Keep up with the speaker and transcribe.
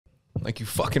like you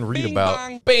fucking read about.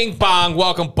 Bong. Bing bong.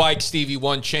 Welcome, Bike Stevie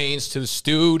One Chainz to the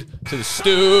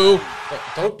stew.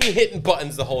 Don't be hitting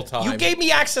buttons the whole time. You gave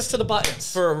me access to the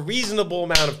buttons. For a reasonable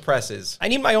amount of presses. I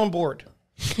need my own board.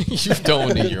 You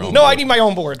don't need your own No, board. I need my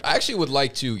own board. I actually would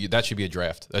like to. That should be a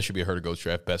draft. That should be a Herd of Goats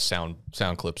draft. Best sound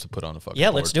clips to put on a fucking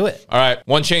board. Let's do it. All right.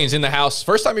 One Chainz in the house.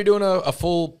 First time you're doing a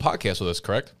full podcast with us,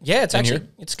 correct? Yeah, it's actually,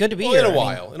 it's good to be here. In a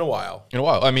while. In a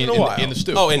while. I mean, in the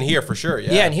stew. Oh, in here for sure,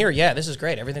 yeah. Yeah, in here, yeah. This is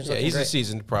great. Everything's looking he's great. a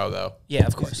seasoned pro, though. Yeah,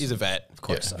 of course. He's a vet. Of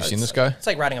course. Yeah. Have you seen this guy? It's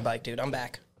like riding a bike, dude. I'm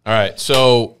back. All right,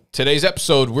 so today's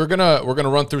episode, we're gonna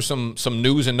run through some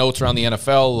news and notes around the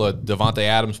NFL. Davante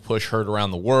Adams push heard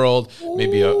around the world,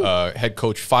 maybe a head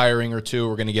coach firing or two.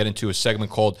 We're gonna get into a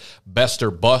segment called Best or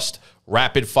Bust,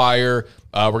 Rapid Fire.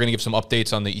 We're gonna give some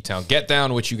updates on the Etown Get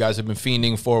Down, which you guys have been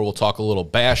fiending for. We'll talk a little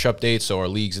bash updates, so our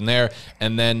leagues in there,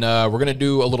 and then we're gonna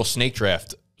do a little snake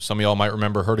draft. Some of y'all might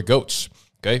remember Herd of Goats.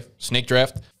 Okay, snake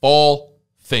draft, fall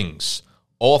things,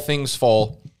 all things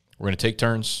fall. We're going to take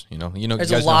turns. You know.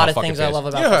 There's a lot of things I love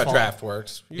about the fall. You know how a draft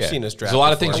works. You've seen this draft. There's a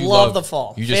lot of things you love. love The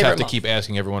fall. You just have to keep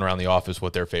asking everyone around the office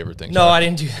what their favorite things are. No, I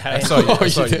didn't do that. I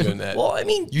saw you doing that. Well, I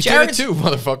mean, you Jared's did it too,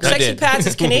 motherfucker. Sexy Pats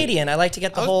is Canadian. I like to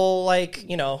get the whole, like,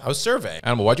 you know. I was surveying.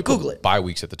 Animal, why'd you Google put it? bye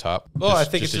weeks at the top? Well, I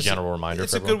think it's just a general reminder.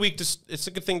 It's a good week. It's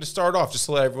a good thing to start off, just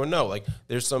to let everyone know. Like,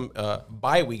 there's some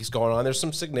bye weeks going on. There's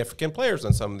some significant players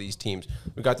on some of these teams.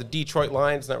 We've got the Detroit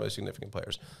Lions, not really significant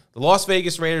players. The Las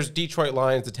Vegas Raiders, Detroit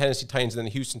Lions, the Tennessee Titans, and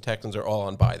the Houston Texans are all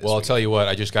on bye this week. Well, I'll tell you what.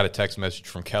 I just got a text message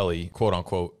from Kelly, quote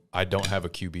unquote. I don't have a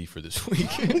QB for this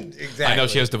week. Exactly. I know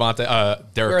she has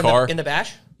Derek Carr In the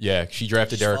bash? Yeah, she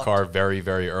drafted Derek Carr very,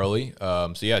 very early.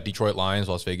 So, yeah, Detroit Lions,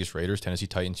 Las Vegas Raiders, Tennessee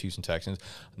Titans, Houston Texans.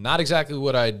 Not exactly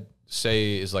what I'd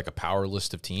say is like a power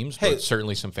list of teams, but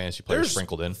certainly some fantasy players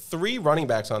sprinkled in. 3 running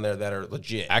backs on there that are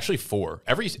legit. Actually, 4.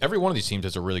 Every one of these teams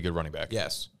has a really good running back.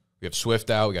 Yes. We have Swift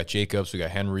out, we got Jacobs, we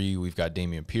got Henry, we've got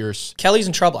Damian Pierce. Kelly's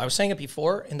in trouble. I was saying it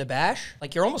before in the bash.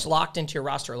 Like, you're almost locked into your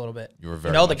roster a little bit. You were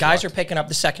very the guys are picking up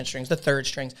the second strings, the third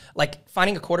strings. Like,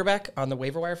 finding a quarterback on the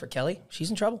waiver wire for Kelly, she's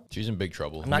in trouble. She's in big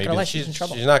trouble. I'm not going to lie, she's in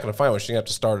trouble. She's not going to find one. She's going to have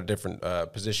to start a different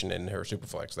position in her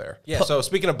superflex there. Yeah, so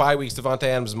speaking of bye weeks, Davante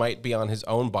Adams might be on his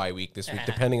own bye week this week,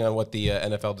 depending on what the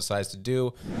NFL decides to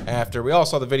do after. We all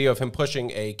saw the video of him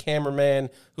pushing a cameraman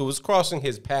who was crossing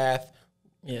his path.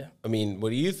 Yeah. I mean, what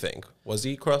do you think? Was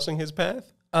he crossing his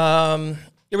path?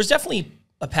 There was definitely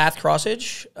a path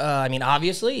crossage. I mean,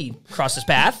 obviously, he crossed his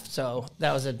path, so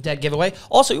that was a dead giveaway.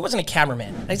 Also, he wasn't a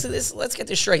cameraman. I said, let's get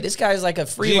this straight. This guy's like a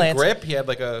freelance. Did he grip? He had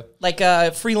like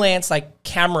a freelance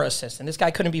camera assistant. This guy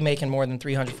couldn't be making more than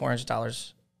 $300,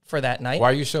 $400 for that night.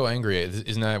 Why are you so angry?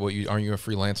 Isn't that what aren't you a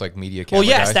freelance media camera Well,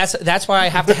 yes, guy? that's why I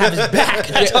have to have his back.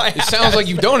 It sounds like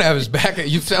you don't have his back.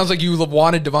 It sounds like you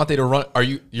wanted Devontae to run.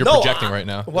 You're projecting right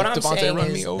now. What I'm Devontae saying run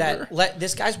is me over? that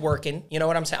this guy's working. You know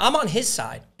what I'm saying? I'm on his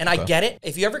side, and I get it.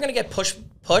 If you're ever going to get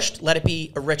pushed, let it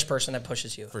be a rich person that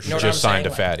pushes you. For sure. You know what Just I'm signed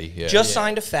saying? a fatty. Yeah. Just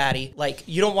signed a fatty. Like,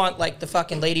 you don't want the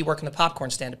fucking lady working the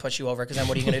popcorn stand to push you over, because then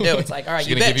what are you going to do? It's like, all right, She's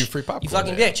you gonna bitch. give you free popcorn. You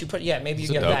fucking bitch. Maybe you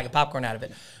get a bag of popcorn out of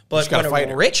it. But when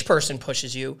a rich person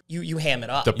pushes you, you ham it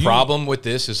up. The problem with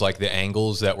this is the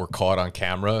angles that were caught on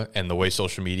camera and the way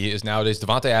social media is nowadays.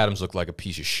 Davante Adams looked like a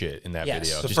piece of shit in that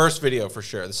video. The first video for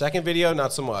sure. The second video,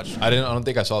 not so much. I don't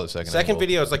think I saw the second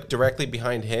video is directly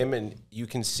behind him, and you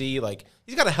can see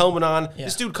he's got a helmet on. Yeah.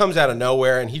 This dude comes out of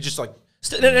nowhere, and he just No.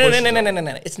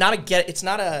 It's not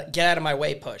a get out of my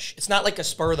way push. It's not like a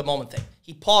spur of the moment thing.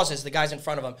 He pauses. The guy's in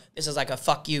front of him. This is like a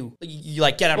fuck you. You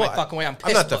get out of my fucking way. I'm pissed.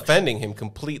 I'm not defending him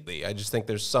completely. I just think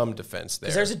there's some defense there.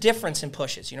 Because there's a difference in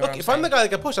pushes. You know what I'm saying? If saying? I'm the guy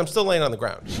that got pushed, I'm still laying on the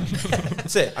ground.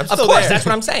 That's it. I'm still of course, there. That's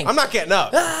what I'm saying. I'm not getting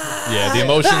up. Yeah,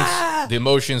 the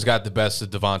emotions got the best of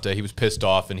Devontae. He was pissed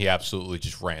off, and he absolutely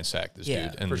just ransacked this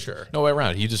dude. And for sure. No way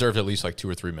around. He deserved at least 2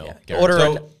 or 3 mil. Yeah.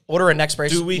 Order a neck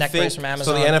brace. Do we think from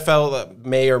Amazon. so? The NFL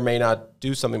may or may not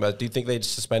do something about it. Do you think they'd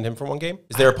suspend him for 1 game?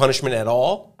 Is there a punishment at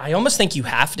all? I almost think you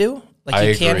have to.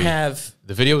 I can't agree. have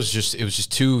the video was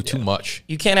just too much.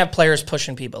 You can't have players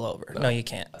pushing people over. No, you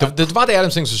can't. The Davante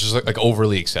Adams thing was just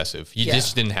overly excessive. You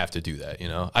just didn't have to do that.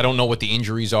 I don't know what the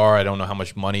injuries are. I don't know how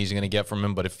much money he's going to get from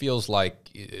him, but it feels like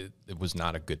it was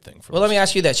not a good thing for him. Well, let me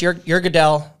ask you this: You're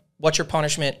Goodell. What's your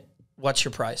punishment? What's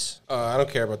your price? I don't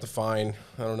care about the fine.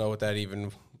 I don't know what that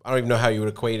even I don't even know how you would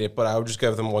equate it, but I would just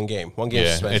give them 1 game. 1 game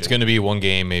suspension. It's going to be 1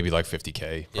 game, maybe like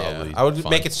 50K probably. Yeah. I would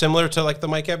make it similar to like the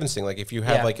Mike Evans thing. Like if you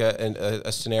have like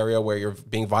a scenario where you're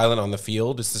being violent on the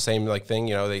field, it's the same like thing.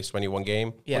 You know, they suspend you 1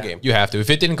 game. Yeah. 1 game. You have to. If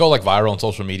it didn't go like viral on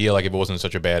social media, like if it wasn't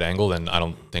such a bad angle, then I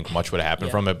don't think much would have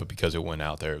happened from it. But because it went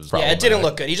out there, it was it didn't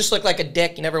look good. He just looked like a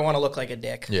dick. You never want to look like a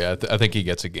dick. Yeah, I think he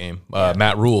gets a game.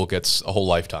 Matt Rule gets a whole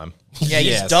lifetime. Yeah,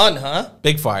 he's done, huh?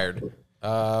 Big fired.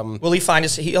 Will he find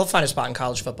he'll find a spot in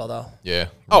college football though? Yeah.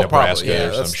 Oh, Nebraska probably. Yeah,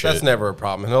 or some shit. that's never a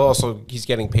problem. And he's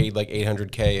getting paid like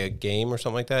 $800K a game or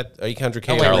something like that. 800K.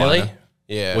 Oh, wait, really?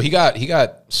 Yeah. Well, he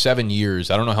got 7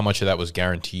 years. I don't know how much of that was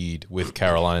guaranteed with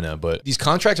Carolina, but these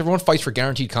contracts, everyone fights for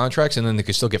guaranteed contracts, and then they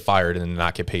could still get fired and then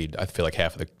not get paid. I feel like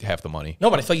half the money. No,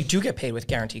 but I thought you do get paid with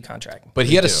guaranteed contract. But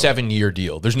he had a 7-year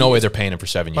deal. There's no way they're paying him for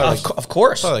 7 years. Of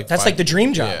course, like that's 5. like the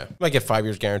dream job. Yeah, might get 5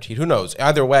 years guaranteed. Who knows?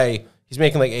 Either way, he's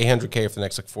making like $800K for the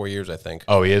next like 4 years. I think.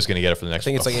 Oh, he is going to get it for the next.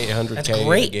 I think it's like $800K. That's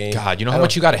great. A game. God, you know how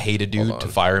much you got to hate a dude to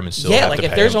fire him and still Yeah, have like to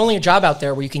if pay there's him? only a job out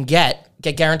there where you can get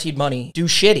guaranteed money, do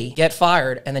shitty, get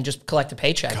fired, and then just collect a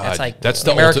paycheck. God, that's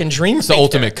the American dream. It's the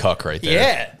ultimate cuck right there.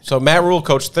 Yeah. So Matt Rule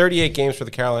coached 38 games for the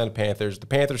Carolina Panthers. The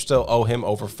Panthers still owe him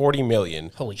over $40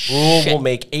 million. Holy Rule shit. will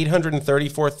make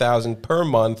 $834,000 per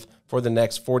month for the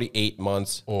next 48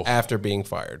 months after being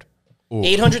fired.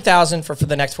 $800,000 for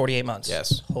the next 48 months.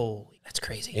 Yes. Holy, that's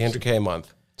crazy. $800K a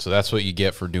month. So that's what you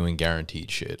get for doing guaranteed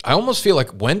shit. I almost feel like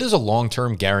when does a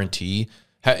long-term guarantee?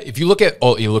 If you look at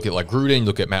like Gruden, you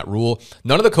look at Matt Rule,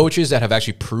 none of the coaches that have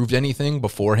actually proved anything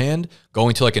beforehand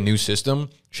going to like a new system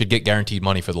should get guaranteed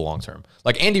money for the long term.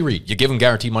 Like Andy Reid, you give him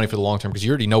guaranteed money for the long term because you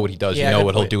already know what he does. Yeah, you know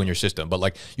what he'll do in your system. But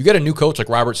like you get a new coach like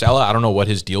Robert Saleh, I don't know what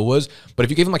his deal was, but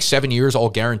if you give him like 7 years all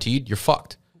guaranteed, you're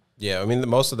fucked. Yeah, I mean,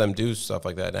 most of them do stuff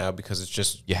like that now because it's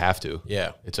just... You have to.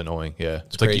 Yeah. It's annoying. Yeah.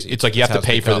 It's crazy. Like, it's like you have That's to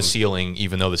how pay it's for the become. ceiling,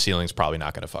 even though the ceiling's probably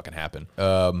not going to fucking happen.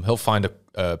 He'll find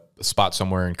a spot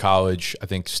somewhere in college. I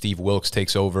think Steve Wilkes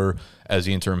takes over as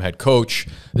the interim head coach.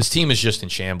 This team is just in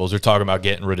shambles. They're talking about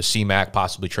getting rid of C-Mac,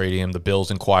 possibly trading him. The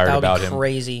Bills inquired That would about be him.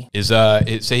 crazy.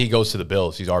 Say he goes to the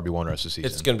Bills. He's RB1 rest of the season.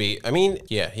 It's going to be... I mean,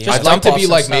 yeah. Just I'd like to dump be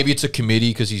off like some maybe it's a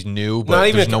committee because he's new, but not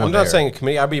even. there's no one I'm not there. saying a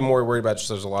committee. I'd be more worried about just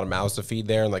there's a lot of mouths to feed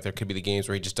there, and like there could be the games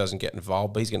where he just doesn't get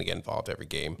involved, but he's going to get involved every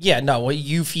game. Yeah, no, well,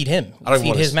 you feed him. I don't You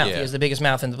even feed his wanna- mouth. yeah. He has the biggest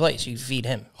mouth in the place. You feed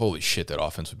him. Holy shit, that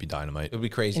offense would be dynamite. It would be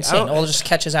crazy. Insane. All just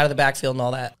catches out of the backfield and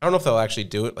all that. I don't know if they'll actually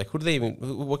do it. Like, who do they even?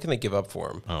 What can they give up for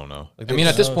him? I don't know. Like, I mean,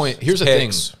 at this point, here's the thing.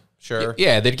 Picks, sure.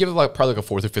 Yeah, they'd give it like probably like a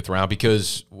 4th or 5th round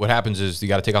because what happens is you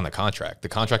got to take on the contract. The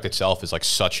contract itself is like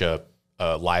such a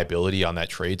liability on that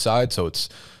trade side. So it's,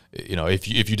 you know, if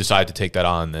you decide to take that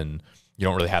on, then you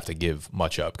don't really have to give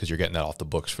much up because you're getting that off the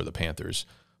books for the Panthers.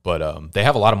 But they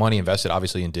have a lot of money invested,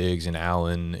 obviously, in Diggs and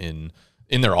Allen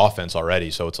in their offense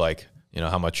already. So it's like, you know,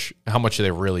 how much do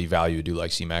they really value a dude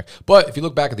like C-Mac? But if you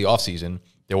look back at the offseason,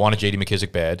 they wanted J.D.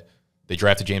 McKissick bad. They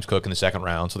drafted James Cook in the 2nd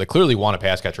round, so they clearly want a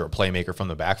pass catcher or a playmaker from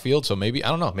the backfield. So maybe, I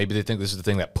don't know, maybe they think this is the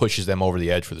thing that pushes them over the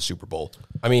edge for the Super Bowl.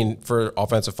 I mean, for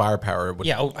offensive firepower, it would,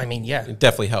 Yeah, I mean, yeah. it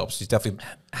definitely helps. He's definitely...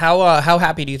 How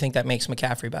happy do you think that makes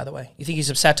McCaffrey, by the way? You think he's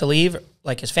upset to leave?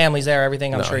 Like his family's there,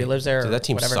 everything? I'm sure he lives there. Dude, or that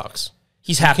team whatever. sucks.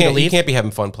 He's happy to You leave? can't be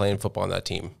having fun playing football on that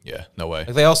team. Yeah, no way.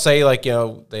 Like they all say, like, you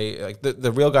know, they like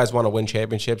the real guys want to win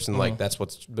championships, and like that's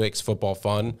what makes football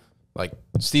fun. Like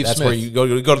Steve that's Smith. where you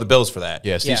go to the Bills for that.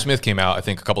 Yeah, Steve Smith came out, I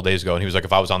think, a couple days ago, and he was like,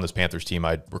 if I was on this Panthers team,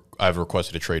 I've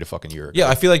requested a trade a fucking year ago. Yeah,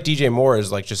 I feel like DJ Moore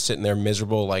is like just sitting there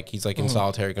miserable, like he's like in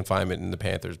solitary confinement in the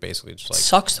Panthers, basically. Just like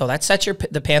Sucks, though. That sets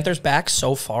the Panthers back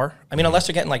so far. I mean, unless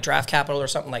they're getting like draft capital or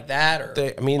something like that,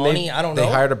 or money, I don't know.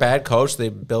 They hired a bad coach, they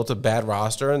built a bad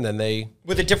roster, and then they...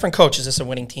 With a different coach, is this a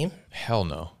winning team? Hell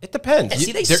no. It depends.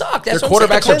 See, they Their- suck. Their That's what I'm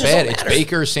quarterbacks saying. are The coaches bad. don't It's matter.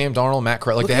 Baker, Sam Darnold, Matt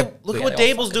Corral. Like they have. Look at Yeah, what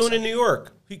they all Dable's fucking doing in New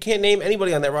York. You can't name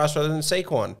anybody on that roster other than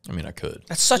Saquon. I mean, I could.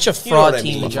 That's such a know fraud what I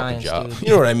team, mean. the Giants, Fucking dude. You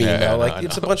know what I mean, Yeah, though? I Like, know.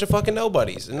 it's a bunch of fucking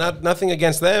nobodies. And nothing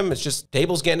against them. It's just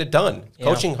Dable's getting it done.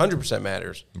 Coaching 100%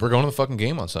 matters. We're going to the fucking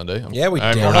game on Sunday. Yeah, we I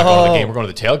mean, did. we're not going to the game. We're going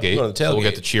to the tailgate. We're going to the So we'll tailgate.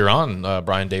 get to cheer on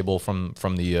Brian Dable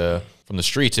from the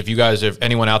streets. If you guys, if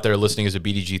anyone out there listening is a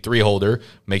BDG 3 holder,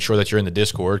 make sure that you're in the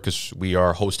Discord because we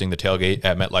are hosting the tailgate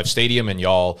at MetLife Stadium, and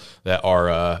y'all that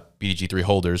are BDG 3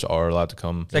 holders are allowed to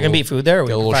come. Is there going to be food there? Are we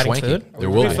Get a little providing swanky. food? There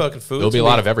There'll will be be. fucking food. There'll be a It's lot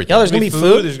gonna of be- everything. Yeah, there's going to be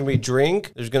food. There's going to be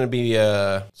drink. There's going to be...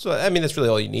 so, I mean, that's really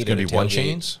all you need. It's going to at be a one tailgate.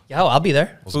 chains. Yeah, I'll be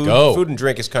there. Let's go. Food and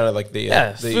drink is kind of like the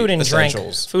Yeah, the food and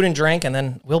essentials. drink. Food and drink, and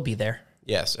then we'll be there.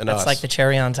 Yes, and That's us. like the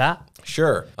cherry on top.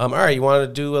 Sure. All right, you want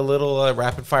to do a little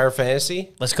rapid fire fantasy?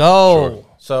 Let's go.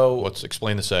 So Let's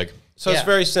explain the seg. So it's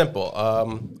very simple.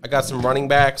 I got some running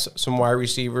backs, some wide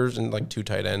receivers, and like 2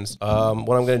 tight ends. What I'm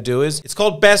going to do is, it's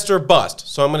called best or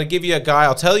bust. So I'm going to give you a guy.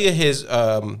 I'll tell you his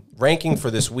ranking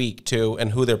for this week, too,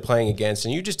 and who they're playing against.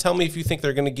 And you just tell me if you think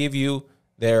they're going to give you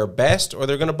their best or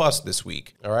they're going to bust this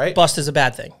week. All right? Bust is a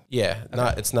bad thing. Yeah,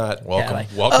 it's not. Welcome, like,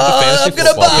 welcome to fantasy I'm gonna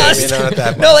football. bust. Maybe not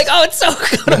that No, like, oh, it's so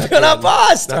good. I'm gonna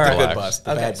bust. Not All the right. good bust,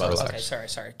 the bad bust. Okay,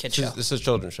 sorry. Kid show. This is a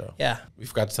children's show. Yeah. We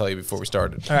forgot to tell you before we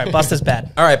started. All right, bust is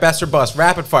bad. All right, best or bust,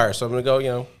 rapid fire. So I'm going to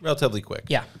go, relatively quick.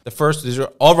 Yeah. The first, these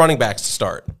are all running backs to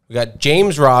start. We got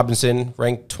James Robinson,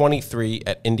 ranked 23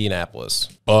 at Indianapolis.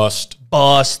 Bust.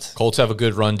 Bust. Colts have a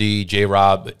good run D.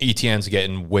 J-Rob, ETN's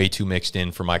getting way too mixed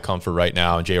in for my comfort right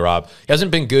now. And J-Rob, he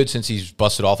hasn't been good since he's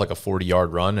busted off like a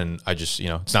 40-yard run. And I just,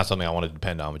 it's not something I want to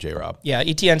depend on with J-Rob. Yeah,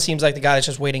 ETN seems like the guy that's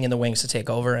just waiting in the wings to take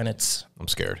over, and I'm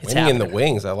scared. Waiting in the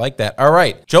wings. I like that. All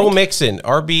right. Joe Mixon,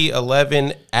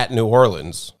 RB11 at New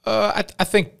Orleans. I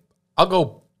think I'll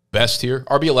go best here.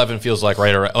 RB11 feels like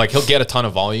right around, like he'll get a ton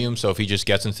of volume. So if he just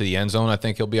gets into the end zone, I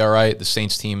think he'll be all right. The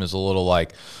Saints team is a little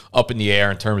like up in the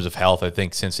air in terms of health. I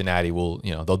think Cincinnati will,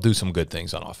 they'll do some good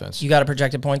things on offense. You got a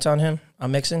projected points on him?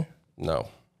 I'm Mixon? No.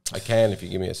 I can if you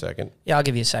give me a second. Yeah, I'll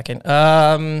give you a second.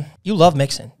 You love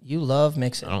Mixon. You love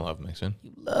Mixon. I don't love Mixon.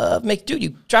 You love Mixon. Dude,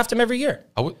 you draft him every year.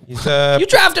 He's, You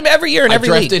draft him every year in every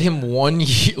I league. drafted him 1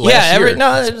 year last year.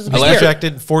 No, it was a big I year.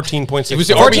 projected 14.6. He was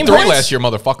the 14 RB3 points? last year,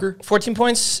 motherfucker. 14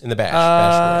 points. In the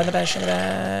bash. The bash.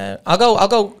 I'll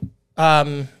go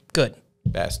good.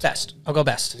 Best. I'll go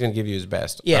best. He's going to give you his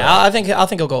best. Yeah, All right. I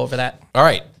think he'll go over that. All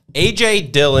right.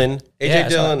 AJ Dillon. Yeah,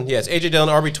 AJ Dillon,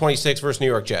 RB26 versus New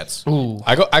York Jets. Ooh.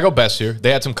 I go best here.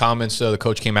 They had some comments. The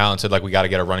coach came out and said, like, we got to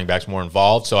get our running backs more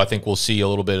involved. So I think we'll see a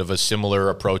little bit of a similar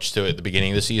approach to it at the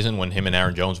beginning of the season when him and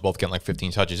Aaron Jones both getting like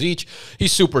 15 touches each.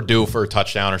 He's super due for a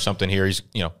touchdown or something here. He's,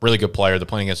 really good player. They're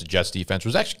playing against the Jets defense,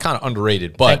 was actually kind of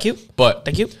underrated. But Thank you.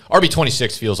 Thank you.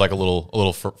 RB26 feels like a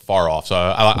little far off. So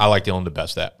I like Dillon the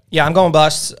best at. Yeah, I'm going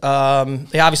bust.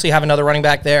 They obviously have another running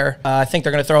back there. I think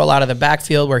they're going to throw a lot of the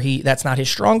backfield where that's not his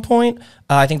strong point.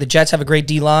 I think the Jets have a great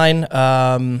D-line.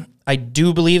 I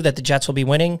do believe that the Jets will be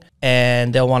winning,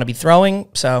 and they'll want to be throwing.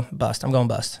 So, bust. I'm going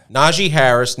bust. Najee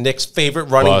Harris, Nick's favorite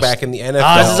running back in the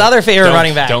NFL. This is his other favorite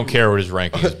running back. Don't care what his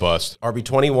ranking is, bust.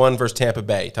 RB21 versus Tampa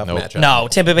Bay. Tough matchup. No,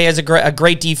 Tampa Bay has a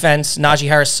great defense. Najee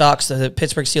Harris sucks. The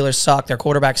Pittsburgh Steelers suck. Their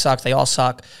quarterback sucks. They all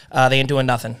suck. They ain't doing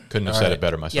nothing. Couldn't have said it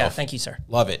better myself. Yeah, thank you, sir.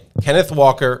 Love it. Kenneth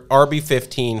Walker,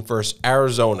 RB15 versus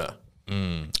Arizona.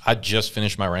 I just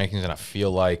finished my rankings, and I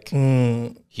feel like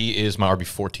he is my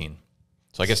RB14.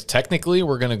 So I guess technically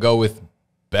we're going to go with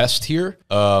best here.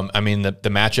 I mean, the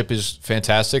matchup is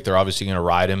fantastic. They're obviously going to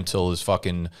ride him till his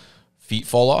fucking feet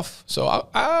fall off. So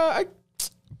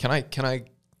can I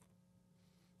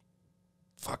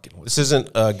fucking... This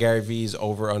isn't Gary V's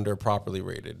over-under properly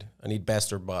rated. I need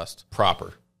best or bust.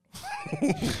 Proper.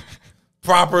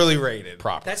 Properly rated.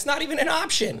 Proper. That's not even an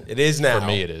option. It is now. For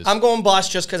me, it is. I'm going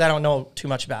bust just because I don't know too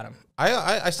much about him.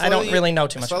 I don't really know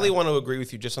too much I slightly about want to agree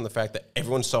with you just on the fact that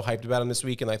everyone's so hyped about him this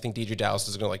week, and I think DJ Dallas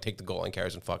is going to take the goal line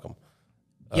carries and fuck him.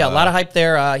 Yeah, a lot of hype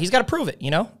there. He's got to prove it,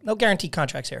 No guaranteed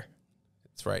contracts here.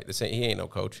 That's right. He ain't no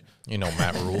coach.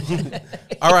 Matt Rule.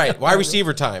 All right, wide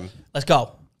receiver time. Let's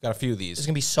go. Got a few of these. This is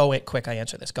going to be so quick I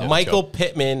answer this. Go. Michael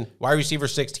Pittman, wide receiver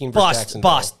 16 versus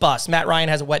Jacksonville. Bust. Matt Ryan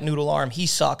has a wet noodle arm. He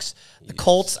sucks. The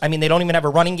Colts, they don't even have a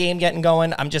running game getting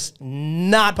going. I'm just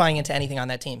not buying into anything on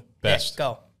that team. Best. Yeah,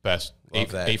 go. Best.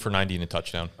 8 for 90 and a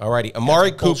touchdown. All righty.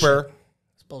 Amari Cooper.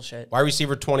 It's bullshit. Wide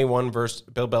receiver 21 versus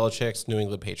Bill Belichick's New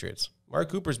England Patriots. Amari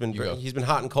Cooper's been he's been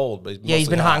hot and cold, but he's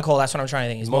been hot and cold. That's what I'm trying to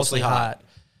think. He's mostly hot.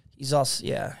 He's also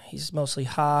he's mostly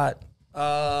hot.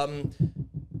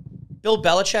 Bill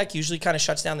Belichick usually kind of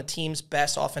shuts down the team's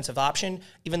best offensive option,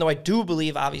 even though I do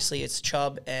believe, obviously, it's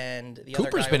Chubb and the other guy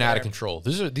Cooper's been over out there. of control.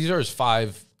 These are his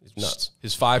five nuts.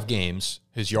 His 5 games,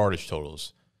 his yardage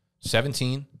totals: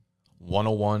 17,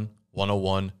 101,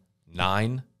 101,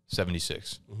 9,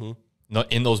 76. No,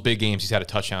 in those big games, he's had a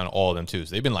touchdown in all of them too.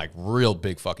 So they've been like real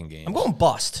big fucking games. I'm going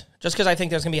bust, just because I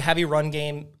think there's going to be a heavy run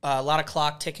game, a lot of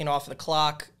clock ticking off of the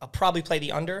clock. I'll probably play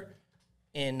the under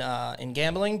in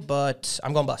gambling, but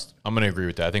I'm going bust. I'm going to agree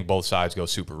with that. I think both sides go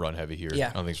super run heavy here. Yeah.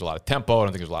 I don't think there's a lot of tempo. I don't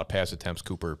think there's a lot of pass attempts.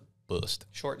 Cooper, bust.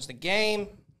 Shortens the game.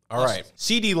 All right.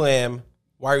 CeeDee Lamb,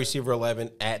 wide receiver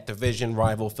 11 at division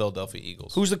rival Philadelphia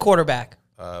Eagles. Who's the quarterback?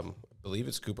 I believe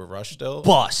it's Cooper Rush still.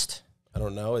 Bust. I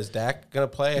don't know. Is Dak going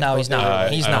to play? No, he's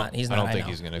not. He's not. I don't think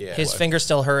he's going to. His finger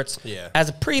still hurts. Yeah. As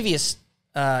a previous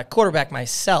quarterback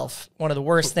myself, one of the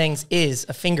worst things is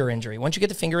a finger injury. Once you get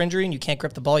the finger injury and you can't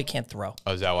grip the ball, you can't throw.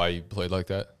 Oh, is that why you played like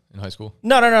that? in high school?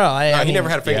 No. I he mean, never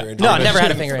had a finger injury. No, never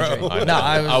had a finger injury. No,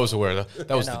 I was aware of that.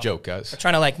 That was the joke, guys.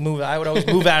 trying to like move. I would always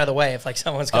move out of the way if like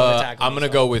someone's coming to tackle. I'm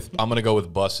gonna go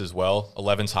with bust as well.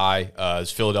 11's high.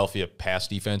 Is Philadelphia pass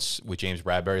defense with James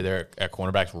Bradbury there at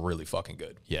cornerback's really fucking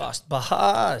good. Yeah,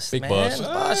 bust, big man.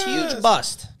 bust. Huge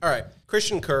bust. All right,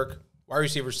 Christian Kirk, wide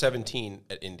receiver 17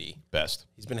 at Indy. Best.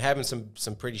 He's been having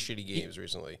some pretty shitty games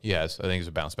recently. Yes, I think it's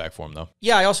a bounce back for him though.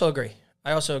 Yeah, I also agree.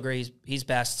 He's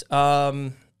best.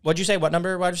 What'd you say? What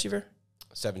number wide receiver?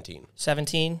 17.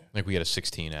 17. I think we get a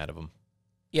 16 out of him.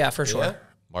 Yeah, for sure. Yeah?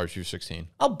 Wide receiver 16.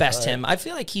 I'll best him. I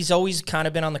feel like he's always kind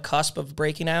of been on the cusp of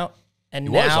breaking out. And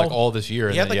He now, was like all this year.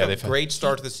 He had and like then, a great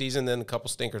start to the season, then a couple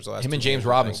stinkers last. him and 2 James games,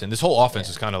 Robinson. This whole offense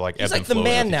is kind of like he's ebb like and the flow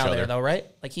man with now each there, other. though, right?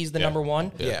 Like he's the number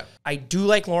one. Yeah. I do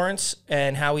like Lawrence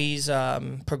and how he's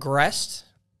progressed.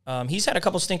 He's had a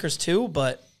couple stinkers too,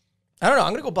 but I don't know.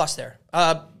 I'm gonna go bust there.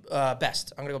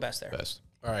 Best. I'm gonna go best there. Best.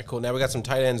 All right, cool. Now we got some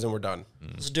tight ends and we're done.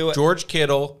 Let's do it. George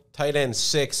Kittle, tight end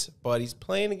 6, but he's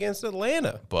playing against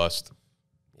Atlanta. Bust.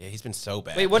 Yeah, he's been so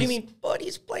bad. Wait, what do you mean? But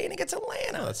he's playing against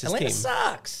Atlanta. that's his Atlanta team.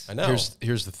 sucks. I know.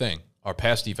 Here's the thing. Our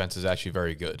pass defense is actually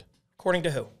very good, According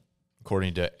to who?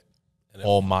 according to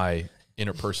all my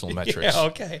interpersonal metrics. Yeah.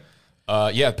 Okay.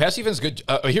 Yeah, pass defense is good.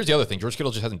 Here's the other thing. George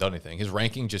Kittle just hasn't done anything. His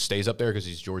ranking just stays up there because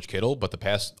he's George Kittle, but the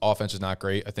pass offense is not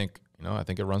great. I think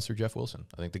it runs through Jeff Wilson.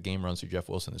 I think the game runs through Jeff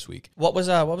Wilson this week. What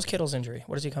was Kittle's injury?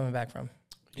 What is he coming back from?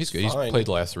 He's good. He's fine. played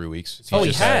the last 3 weeks. Oh, he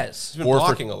just had has. He's been 4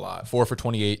 blocking a lot. 4 for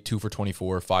 28, 2 for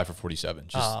 24, 5 for 47.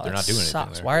 Just they're not doing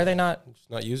anything there. Why are they not? Just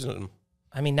not using him.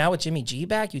 I mean, now with Jimmy G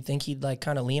back, you'd think he'd like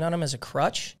kind of lean on him as a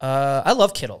crutch. I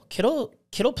love Kittle.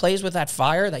 Kittle plays with that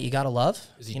fire that you gotta love.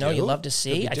 Is he you know, due? you love to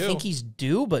see. I think he's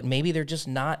due, but maybe they're just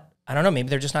not. I don't know. Maybe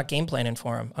they're just not game planning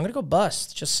for him. I'm gonna go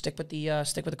bust. Just stick with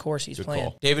the course he's Good playing.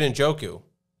 call. David Njoku,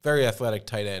 very athletic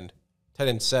tight end. Tight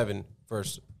end 7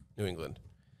 versus New England.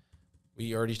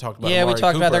 We already talked about Yeah, we Amari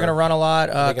talked about they're Cooper. gonna run a lot.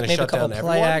 they gonna Maybe a shut couple down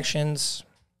play everyone? actions.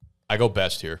 I go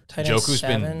best here. Tight end Joku's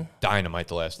 7. been dynamite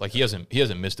the last. Like he hasn't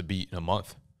missed a beat in a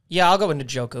month. Yeah, I'll go into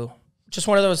Joku. Just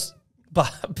one of those.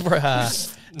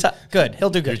 Good. He'll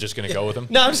do You're good. just gonna go with him.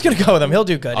 No, I'm just gonna go with him. He'll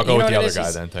do good. I'll go You know with the what it other is? guy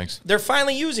He's- then. Thanks. They're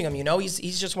finally using him. You know,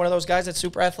 he's just one of those guys that's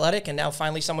super athletic, and now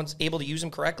finally someone's able to use him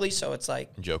correctly. So it's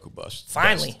like Joku bust.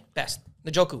 finally best.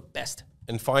 Njoku best.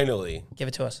 And finally, Give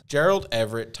it to us. Gerald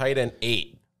Everett, tight end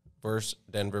 8 versus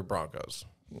Denver Broncos.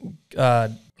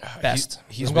 Best.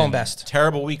 he's I'm going been- best.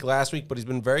 Terrible week last week, but he's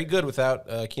been very good without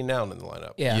Keenan Allen in the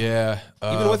lineup. Yeah. Yeah.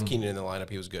 Even with Keenan in the lineup,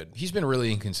 he was good. He's been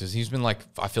really inconsistent. He's been like,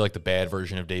 I feel like the bad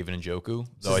version of David Njoku.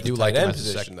 This Though I is do the like tight him end as a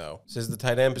position, second. though. This is the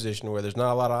tight end position where there's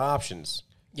not a lot of options.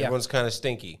 Yeah. Everyone's kind of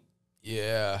stinky.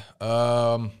 Yeah.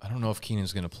 I don't know if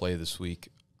Keenan's gonna play this week.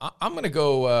 I'm gonna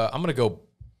go. I'm gonna go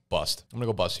bust. I'm gonna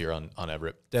go bust here on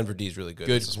Everett. Denver D is really good.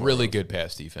 Good, It's a smart really move. good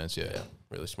pass defense. Yeah.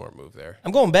 Really smart move there.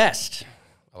 I'm going best.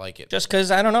 I like it. Just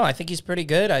because, I don't know. I think he's pretty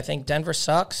good. I think Denver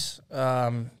sucks.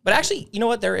 But actually, you know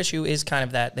what? Their issue is kind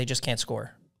of that they just can't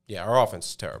score. Yeah, our offense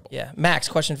is terrible. Yeah. Max,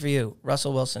 question for you.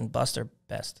 Russell Wilson, bust or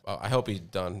best? I hope he's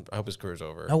done. I hope his career's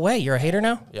over. No way. You're a hater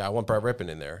now? Yeah, I want Brett Rippon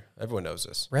in there. Everyone knows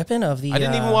this. Rippin of the... I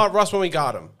didn't even want Russ when we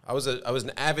got him. I was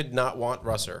an avid not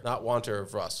wanter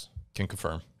of Russ. Can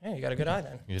confirm. Yeah, you got a good eye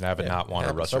then. You can have it not want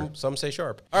a rusher. Some say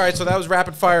sharp. All right, so that was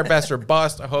rapid fire best or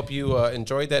bust. I hope you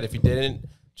enjoyed that. If you didn't,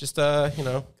 just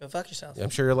Go fuck yourself. I'm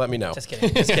sure you'll let me know. Just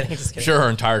kidding. Just kidding. Just I'm kidding. sure our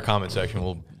entire comment section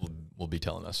will be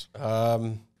telling us.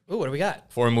 Ooh, what do we got?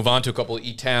 Before we move on to a couple of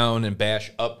Etown and Bash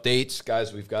updates,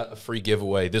 guys, we've got a free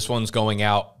giveaway. This one's going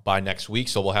out by next week,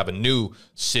 so we'll have a new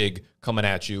SIG coming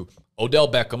at you.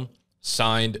 Odell Beckham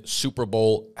signed Super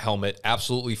Bowl helmet,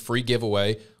 absolutely free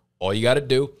giveaway. All you got to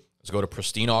do is go to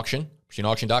Pristine Auction,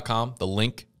 pristineauction.com. The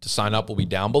link to sign up will be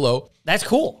down below. That's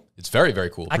cool. It's very, very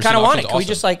cool. I Pristine kind of want it. Auction's Can we awesome.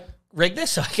 just like rig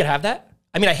this so I could have that?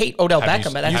 I mean, I hate Odell Have you-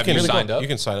 Beckham, but that's have you really signed cool. up? You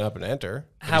can sign up and enter.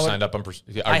 Have you signed up on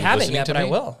I haven't listening yet, to but I me?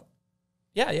 will.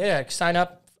 Yeah. Sign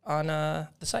up on the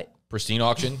site. Pristine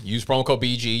Auction. Use promo code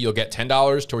BDGE. You'll get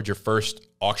 $10 towards your first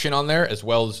auction on there, as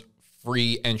well as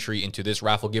free entry into this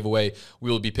raffle giveaway.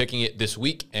 We will be picking it this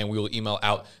week, and we will email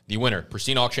out the winner.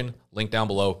 Pristine Auction, link down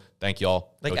below. Thank you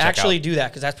all. Like, Go check actually out. do that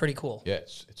because that's pretty cool. Yeah,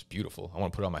 it's beautiful. I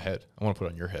want to put it on my head. I want to put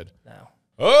it on your head. No.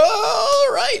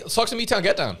 All right. Let's talk some E-Town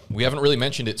Get Down. We haven't really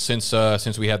mentioned it since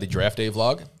we had the draft day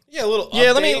vlog. Yeah, a little.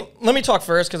 Yeah, update. let me talk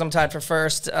first because I'm tied for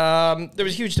first. There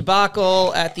was a huge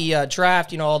debacle at the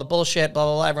draft. You know, all the bullshit, blah,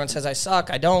 blah, blah. Everyone says I suck.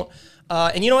 I don't.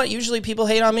 And you know what? Usually people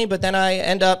hate on me, but then I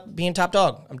end up being top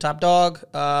dog. I'm top dog.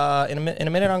 In a minute,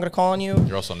 I'm going to call on you.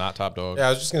 You're also not top dog. Yeah, I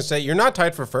was just gonna say you're not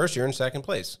tied for first. You're in second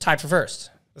place. Tied for first.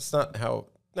 That's not how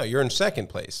No, you're in second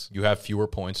place. You have fewer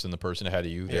points than the person ahead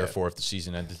of you. Yeah. Therefore, if the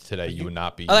season ended today, you would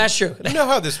not be. Oh, that's true. You know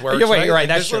how this works. You're right. Right? You're right. Like,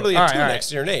 That's there's true. literally All a right, 2 all right. next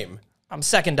to your name. I'm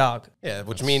second dog. Yeah,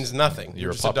 which means nothing.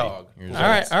 You're just a puppy. a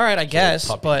dog. All right, I guess.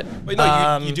 But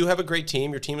no, you do have a great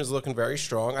team. Your team is looking very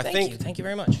strong. I think. Thank you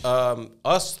very much.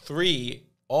 Us three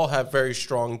all have very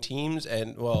strong teams,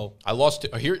 and well, I lost.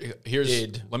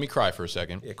 Here's. Let me cry for a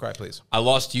second. Yeah, cry, please. I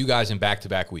lost to you guys in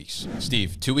back-to-back weeks.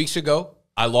 Steve, 2 weeks ago,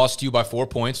 I lost to you by 4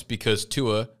 points because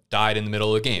Tua died in the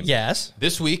middle of the game. Yes.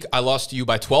 This week, I lost to you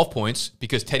by 12 points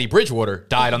because Teddy Bridgewater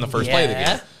died on the first play of the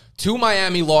game. Two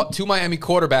Miami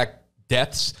quarterback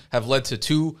deaths have led to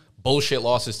 2 bullshit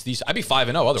losses to these. I'd be 5-0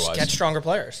 otherwise. Get stronger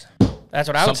players. That's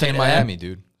what I would say. Something in Miami,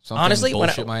 dude. Something honestly,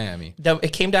 bullshit Miami.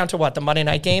 It came down to what? The Monday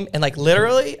night game? And like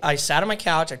literally, I sat on my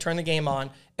couch, I turned the game on,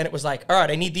 and it was like, all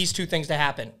right, I need these 2 things to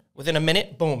happen. Within a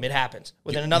minute, boom, it happens.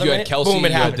 Within another minute, Kelsey, boom,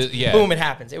 it happens. Boom, it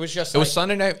happens. It was just. It was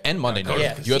Sunday night and Monday night.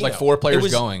 Yeah. You had like 4 players it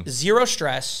was going. Zero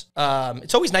stress.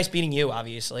 It's always nice beating you,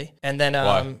 obviously. And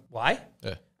then why?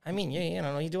 Yeah. I mean,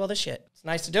 you do all this shit. It's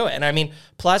nice to do it. And I mean,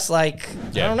 plus like, I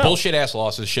don't know. Bullshit ass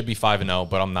losses should be 5-0,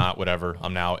 but I'm not. Whatever.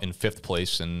 I'm now in 5th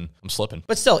place and I'm slipping.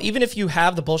 But still, even if you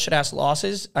have the bullshit ass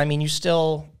losses, I mean, you're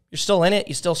still in it.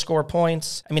 You still score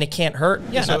points. I mean, it can't hurt.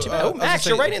 Yeah, so, not too bad. Oh, Max,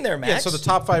 you're right in there, Max. Yeah, so the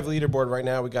top 5 leaderboard right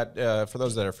now, we got, for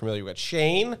those that are familiar, we got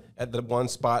Shane at the 1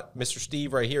 spot. Mr.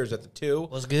 Steve right here is at the 2.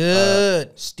 Was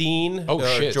good. Steen.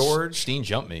 Shit. George. Steen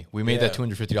jumped me. We made that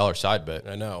 $250 side bet.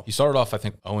 I know. He started off, I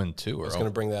think, 0-2. I was going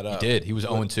to bring that up. He did. He was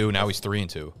 0-2. Now he's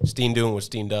 3-2. Steen doing what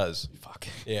Steen does. Fuck.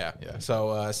 Yeah.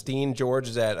 So Steen, George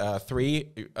is at 3.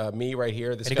 Me right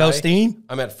here. This guy. Go, Steen.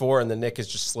 I'm at 4, and then Nick is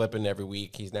just slipping every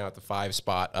week. He's now at the 5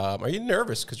 spot. Are you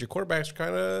nervous? Because your quarterbacks are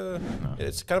kind of,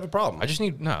 it's kind of a problem. I just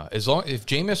need, as long, if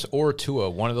Jameis or Tua,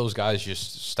 one of those guys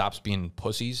just stops being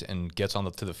pussies and gets on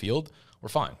to the field, we're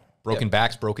fine. Broken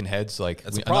backs, broken heads, like,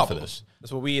 that's a enough problem. of this.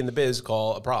 That's what we in the biz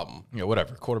call a problem. Yeah,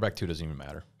 whatever. Quarterback 2 doesn't even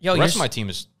matter. Yo, the rest of my team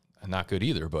is not good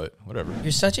either, but whatever.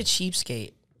 You're such a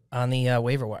cheapskate on the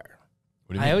waiver wire.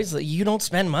 What do you mean? You don't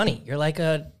spend money. You're like,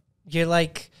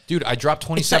 dude, I dropped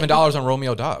 $27 on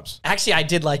Romeo Dobbs. Actually, I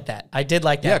did like that.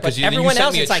 Yeah, because everyone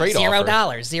else, it's like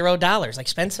 $0. Like,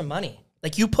 spend some money.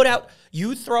 Like,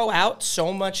 you throw out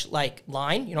so much, like,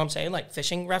 line, you know what I'm saying? Like,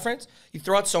 fishing reference. You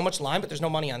throw out so much line, but there's no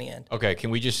money on the end. Okay,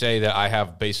 can we just say that I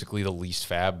have basically the least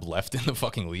fab left in the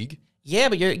fucking league? Yeah,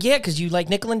 but because you like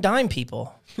nickel and dime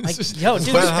people. Like, yo, dude,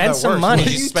 spend some money.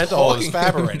 You spent all his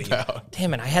fab already.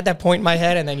 Damn it, I had that point in my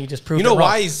head, and then you just proved it wrong.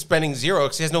 Why he's spending 0?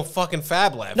 Because he has no fucking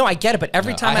fab left. No, I get it, but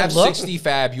every time I have look, 60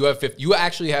 fab. You have 50. You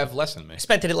actually have less than me. I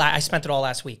spent it all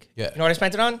last week. Yeah. You know what I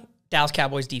spent it on? Dallas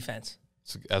Cowboys defense.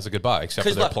 That's a good buy, except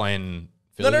for they're playing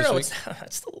Philly No. this week.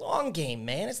 It's the long game,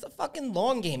 man. It's the fucking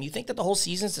long game. You think that the whole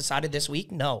season's decided this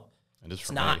week? No, it is for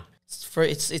it's not. me.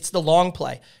 It's the long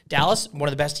play. Dallas, one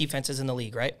of the best defenses in the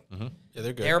league, right? Mm-hmm. Yeah,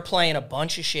 they're good. They're playing a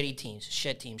bunch of shit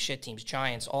teams,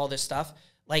 Giants, all this stuff.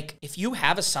 Like, if you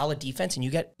have a solid defense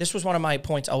and this was one of my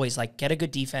points always, like, get a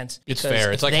good defense. It's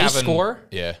fair. It's like they score.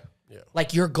 Yeah.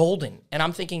 Like, you're golden. And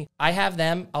I'm thinking, I have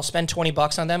them. I'll spend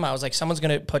 $20 on them. I was like, someone's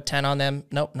going to put 10 on them.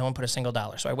 Nope, no one put a single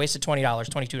dollar. So I wasted $20,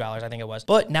 $22, I think it was.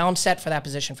 But now I'm set for that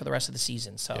position for the rest of the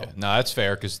season. So no, that's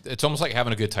fair because it's almost like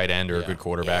having a good tight end or a good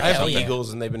quarterback. I have the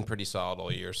Eagles, and they've been pretty solid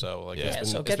all year. So, like,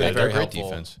 it's been very great helpful.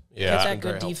 defense. Get that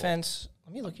good defense.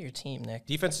 Let me look at your team, Nick.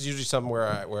 Defense is usually something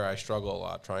where I struggle a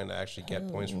lot trying to actually get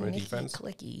points from a defense.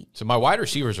 Clicky. So my wide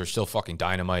receivers are still fucking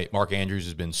dynamite. Mark Andrews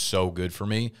has been so good for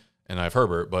me. And I have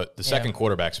Herbert, but the second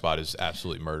quarterback spot is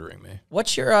absolutely murdering me.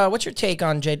 What's your take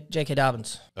on J.K.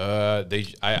 Dobbins?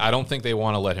 I don't think they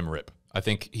want to let him rip. I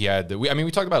think he had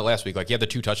we talked about it last week. Like, he had the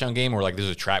 2 touchdown game where, like, there's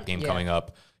a trap game coming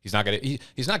up. He's not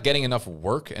getting enough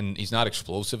work, and he's not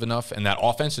explosive enough. And that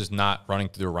offense is not running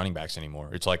through their running backs anymore.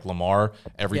 It's like Lamar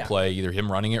every play, either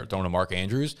him running it or throwing to Mark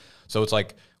Andrews. So it's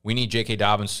like, we need J.K.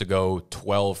 Dobbins to go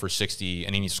 12 for 60,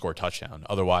 and he needs to score a touchdown.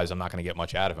 Otherwise, I'm not going to get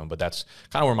much out of him. But that's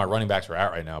kind of where my running backs are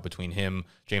at right now, between him,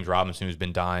 James Robinson, who's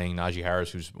been dying, Najee Harris,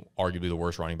 who's arguably the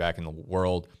worst running back in the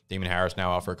world, Damon Harris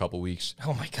now out for a couple weeks.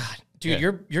 Oh, my God. Dude,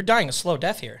 you're dying a slow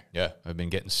death here. Yeah, I've been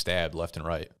getting stabbed left and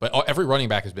right. But every running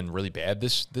back has been really bad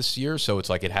this year, so it's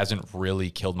like it hasn't really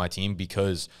killed my team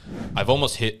because I've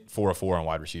almost hit 4 of 4 on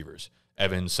wide receivers.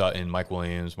 Evans, Sutton, Mike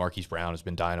Williams, Marquise Brown has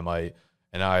been dynamite.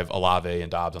 And I have Olave and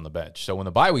Dobbs on the bench. So when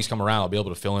the bye weeks come around, I'll be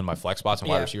able to fill in my flex spots and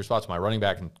wide receiver spots. My running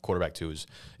back and quarterback, too, is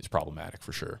problematic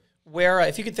for sure. Where,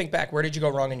 if you could think back, where did you go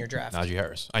wrong in your draft? Najee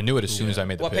Harris. I knew it as soon as I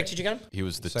made the pick. What pick did you get him? He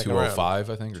was the Second 205,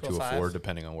 I think, or 205. 204,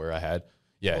 depending on where I had.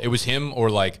 Yeah, it was him or,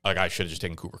 like I should have just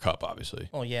taken Cooper Kupp, obviously.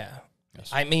 Oh, yeah.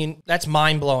 Yes. I mean, that's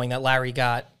mind-blowing that Larry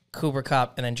got Cooper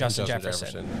Kupp, and then Justin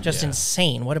Jefferson. Just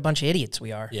insane. What a bunch of idiots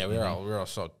we are. Yeah,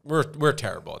 we're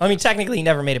terrible. I mean, technically, he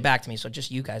never made it back to me, so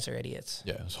just you guys are idiots.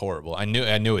 Yeah, it was horrible. I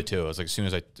knew it too. I was like, as soon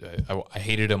as I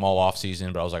hated him all off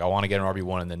season, but I was like, I want to get an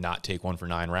RB1 and then not take one for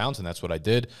 9 rounds, and that's what I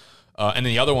did. And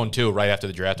then the other one too, right after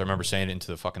the draft, I remember saying it into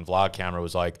the fucking vlog camera,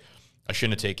 was like, I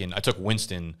shouldn't have taken. I took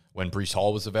Winston when Breece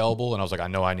Hall was available, and I was like, I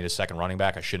know I need a second running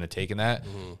back. I shouldn't have taken that,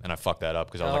 and I fucked that up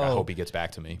because I was like, I hope he gets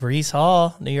back to me. Breece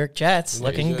Hall, New York Jets,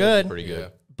 looking good. Pretty good. Yeah.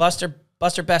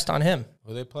 Buster best on him.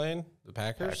 Who are they playing? The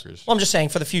Packers? Well, I'm just saying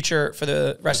for the future, for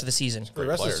the rest of the season. For the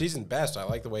rest of the season, best. I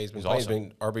like the way he's been playing. Awesome.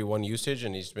 He's been RB1 usage,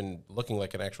 and he's been looking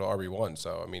like an actual RB1.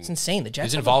 So, I mean, it's insane. The Jets.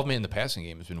 His involvement in the passing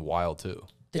game has been wild too.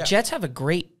 The Jets have a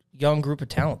great young group of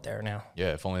talent there now.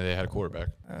 Yeah, if only they had a quarterback.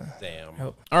 Damn.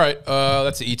 All right,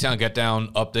 that's the Etown Get Down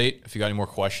update. If you got any more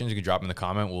questions, you can drop them in the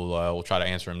comment. We'll try to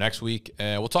answer them next week.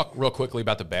 And we'll talk real quickly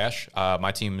about the Bash.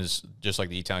 My team is just like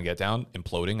the Etown Get Down,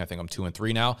 imploding. I think I'm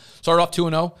 2-3 now. Started off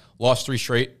 2-0, lost 3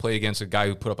 straight. Played against a guy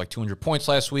who put up like 200 points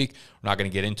last week. We're not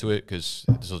going to get into it because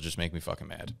this will just make me fucking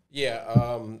mad. Yeah,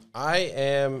 I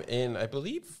am in, I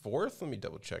believe, 4th. Let me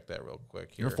double check that real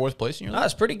quick here. You're in 4th place in your league?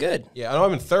 That's pretty good. Yeah, I know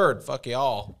I'm in 3rd. Fuck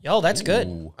y'all. Yo, that's good.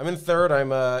 I'm in 3rd.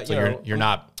 I'm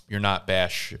you're not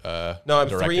Bash. No, I'm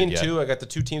 3-2. I got the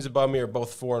 2 teams above me are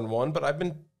both 4-1. But I've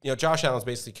been, Josh Allen's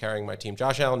basically carrying my team.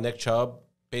 Josh Allen, Nick Chubb,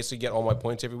 basically get all my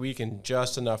points every week, and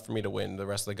just enough for me to win. The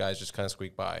rest of the guys just kind of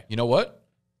squeak by. You know what?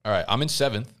 All right, I'm in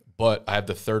 7th, but I have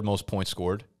the 3rd most points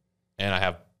scored, and I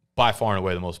have by far and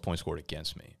away the most points scored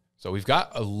against me. So we've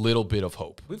got a little bit of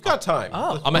hope. We've got time.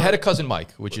 Oh. I'm ahead of Cousin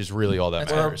Mike, which is really all that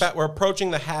matters. We're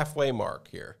approaching the halfway mark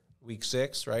here. Week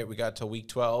 6, right? We got till week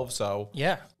 12, so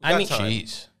yeah. I mean,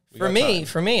 jeez. For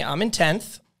me, I'm in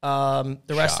 10th.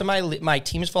 The rest of my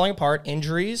team is falling apart.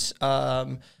 Injuries. You're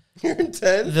in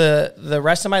 10th? The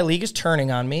rest of my league is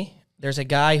turning on me. There's a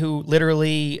guy who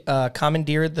literally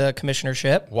commandeered the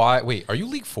commissionership. Why? Wait, are you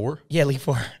League 4? Yeah, League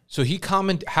 4. So he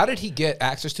how did he get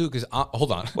access to it? Because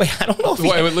hold on. Wait, I don't know if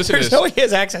listen to this. No way he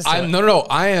has access to it. No.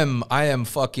 I am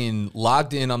fucking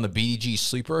logged in on the BDGE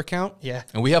sleeper account. Yeah.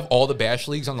 And we have all the Bash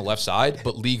leagues on the left side,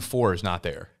 but League 4 is not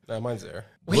there. No, mine's there.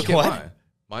 Wait, Look what? at mine.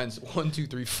 Mine's 1, 2,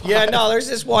 3, 5. Yeah, no, there's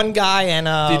this one guy,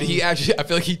 and did he actually? I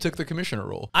feel like he took the commissioner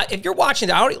role. If you're watching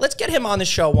that, let's get him on the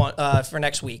show for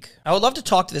next week. I would love to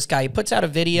talk to this guy. He puts out a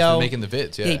video. He's making the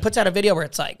vids, yeah. He puts out a video where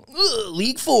it's like,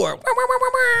 League 4.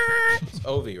 It's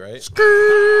Ovi, right?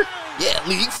 Yeah,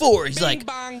 League 4. He's like,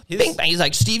 bang. Bing bang. He's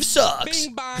like, Steve sucks.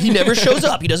 Bing bang. He never shows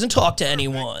up. He doesn't talk to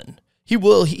anyone. He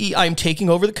will. I'm taking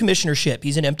over the commissionership.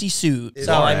 He's an empty suit. Is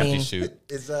so that I Empty mean, suit.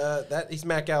 Is he's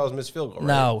Matt Gallow's missed field goal, right?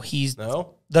 no, he's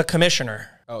the commissioner.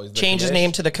 Oh, he's the changed his commish?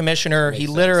 name to the commissioner. He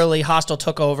literally hostile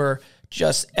took over.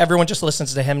 Everyone just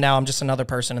listens to him now. I'm just another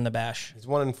person in the Bash. He's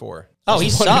 1-4. Oh, he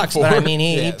He's 1-4. sucks, but I mean,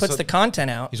 he Yeah, puts so the content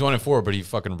out. He's 1-4, but he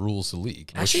fucking rules the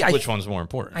league. Actually, which one's more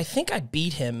important? I think I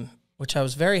beat him, which I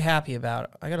was very happy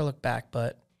about. I got to look back,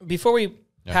 but before we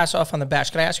pass off on the Bash,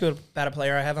 could I ask you about a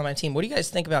player I have on my team? What do you guys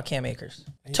think about Cam Akers?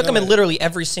 Took him in literally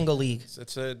every single league.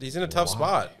 He's in a tough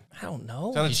spot. I don't know.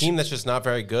 He's on a team that's just not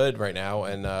very good right now,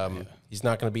 and he's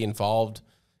not going to be involved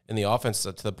in the offense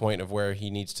to the point of where he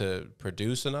needs to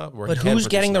produce enough. But who's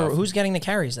getting the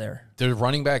carries there? Their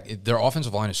running back, their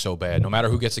offensive line is so bad. No matter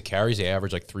who gets the carries, they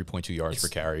average like 3.2 yards per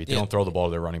carry. They don't throw the ball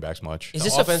to their running backs much. Is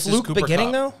this a fluke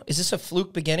beginning, though? Is this a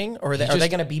fluke beginning, or are they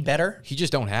going to be better? He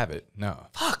just don't have it. No.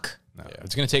 Fuck. No. Yeah.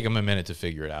 It's going to take him a minute to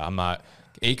figure it out.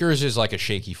 Akers is like a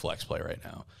shaky flex play right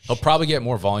now. He'll probably get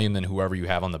more volume than whoever you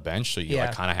have on the bench, so you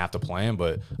like kind of have to play him.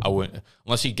 But I wouldn't,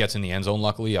 unless he gets in the end zone.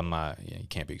 Luckily, I'm not. Yeah, you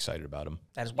can't be excited about him.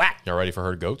 That is whack. Y'all ready for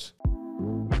herd goats?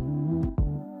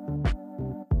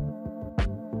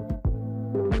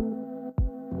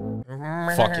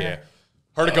 Fuck yeah,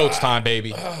 herd of goats time,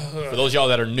 baby. For those of y'all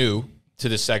that are new to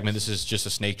this segment, this is just a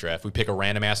snake draft. We pick a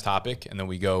random ass topic and then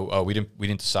we go. Oh, we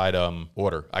didn't decide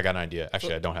order. I got an idea.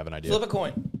 Actually, I don't have an idea. Flip a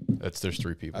coin. There's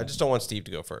 3 people. I just don't want Steve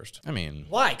to go first. I mean,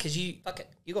 why? Because you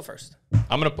go first.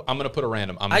 I'm gonna put a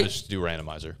random. I'm gonna just do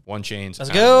randomizer. One Chainz.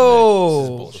 Let's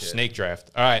go. Snake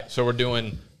draft. All right, so we're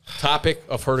doing topic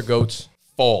of herd of goats.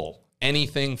 Fall.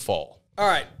 Anything fall. All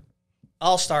right,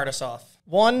 I'll start us off.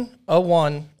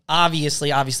 101.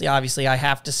 Obviously, I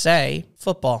have to say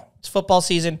football. It's football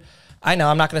season. I know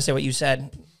I'm not going to say what you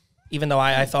said, even though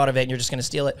I thought of it and you're just going to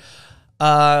steal it.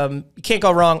 You can't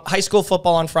go wrong. High school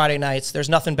football on Friday nights. There's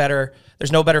nothing better.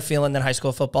 There's no better feeling than high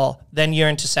school football. Then you're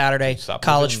into Saturday,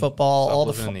 college football, all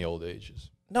the in the old ages.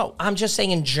 No, I'm just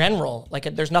saying in general.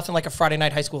 There's nothing like a Friday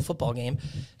night high school football game.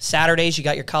 Saturdays, you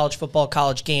got your college football,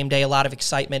 college game day, a lot of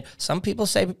excitement. Some people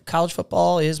say college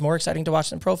football is more exciting to watch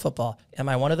than pro football. Am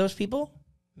I one of those people?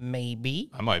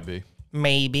 Maybe. I might be.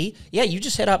 Maybe. Yeah, you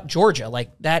just hit up Georgia.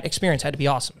 Like, that experience had to be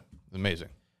awesome. Amazing.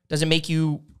 Does it make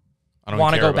you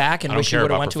want to go back and wish you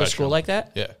would have went to a school like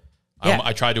that? Yeah. Yeah.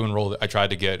 I tried to enroll. I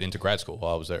tried to get into grad school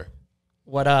while I was there.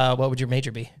 What would your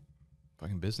major be?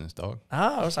 Fucking business, dog.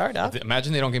 Oh, sorry, dog.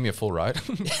 Imagine they don't give me a full ride.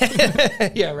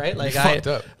 Yeah, right? Like, fucked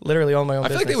up. Literally own my own I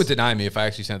feel business. like they would deny me if I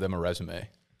actually sent them a resume.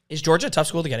 Is Georgia a tough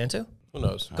school to get into? Who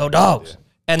knows? Go Dogs.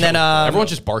 And then Everyone's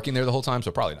just barking there the whole time,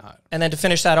 so probably not. And then to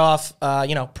finish that off,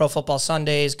 pro football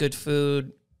Sundays, good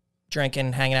food,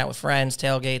 drinking, hanging out with friends,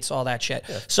 tailgates, all that shit.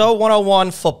 Yeah. So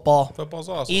 101 football. Football's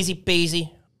awesome. Easy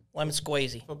peasy, lemon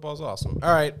squeezy. Football's awesome.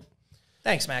 All right.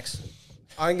 Thanks, Max.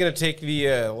 I'm going to take the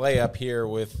layup here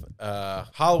with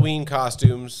Halloween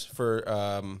costumes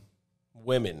for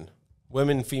women.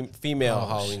 Female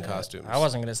Halloween costumes. I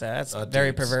wasn't going to say that. That's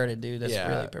very dudes. perverted, dude. That's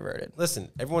really perverted. Listen,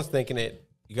 everyone's thinking it.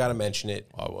 You got to mention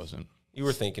it. I wasn't. You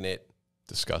were thinking it.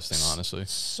 Disgusting, honestly.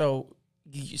 So,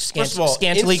 First of all,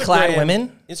 scantily clad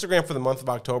women? Instagram for the month of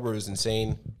October is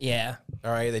insane. Yeah.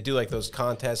 All right. They do like those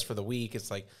contests for the week. It's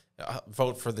like,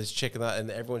 vote for this chick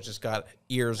and everyone's just got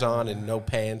ears on and no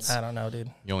pants. I don't know,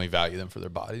 dude. You only value them for their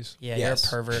bodies. Yeah,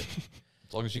 Yes. You're a pervert.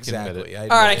 As long as you can admit it. All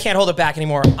right, I can't hold it back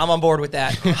anymore. I'm on board with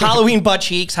that. Halloween butt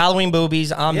cheeks, Halloween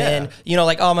boobies, I'm in.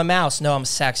 I'm a mouse. No, I'm a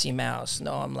sexy mouse.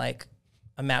 No, I'm like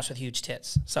a mouse with huge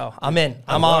tits. So I'm in.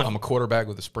 I'm on. I'm a quarterback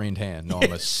with a sprained hand. No,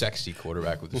 I'm a sexy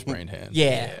quarterback with a sprained hand.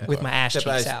 Yeah, with my ass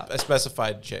cheeks out. I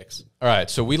specified chicks. All right,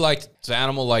 so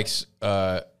Animal likes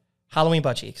Halloween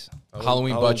butt cheeks.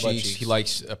 Halloween butt cheeks. He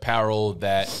likes apparel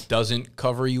that doesn't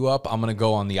cover you up. I'm going to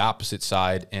go on the opposite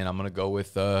side, and I'm going to go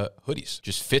with hoodies.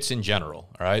 Just fits in general,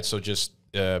 all right? So just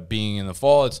being in the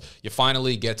fall, you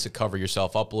finally get to cover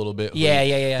yourself up a little bit.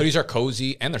 Yeah. Hoodies are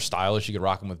cozy, and they're stylish. You could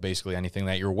rock them with basically anything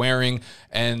that you're wearing,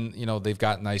 and, they've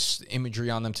got nice imagery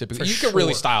on them typically. You can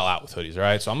really style out with hoodies, all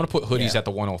right? So I'm going to put hoodies at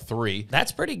the 103.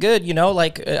 That's pretty good,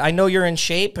 I know you're in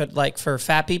shape, but, like, for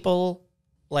fat people,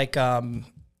 like...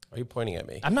 Are you pointing at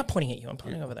me? I'm not pointing at you. I'm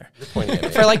pointing over there. You're pointing at me.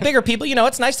 For like bigger people,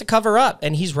 it's nice to cover up.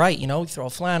 And he's right. Throw a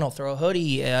flannel, throw a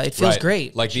hoodie. It feels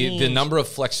great. Like the number of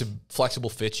flexible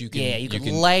fits you can. Yeah, you can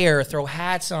layer, throw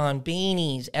hats on,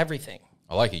 beanies, everything.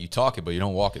 I like it. You talk it, but you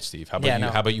don't walk it, Steve. How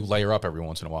about you layer up every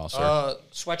once in a while, sir?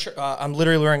 Sweatshirt. I'm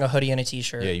literally wearing a hoodie and a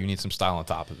t-shirt. Yeah, you need some style on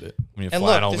top of it. We need a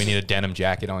flannel. We need a denim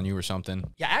jacket on you or something.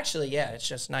 Yeah, actually, it's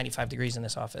just 95 degrees in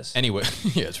this office. Anyway,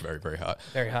 yeah, it's very, very hot.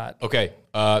 Very hot. Okay,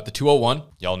 the 201.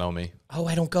 Y'all know me. Oh,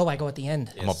 I don't go. I go at the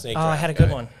end. I had a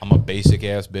good one. I'm a basic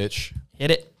ass bitch.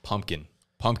 Hit it.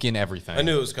 Pumpkin everything. I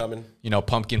knew it was coming.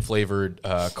 Pumpkin flavored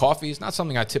coffee is not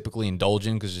something I typically indulge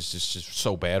in because it's just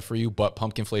so bad for you. But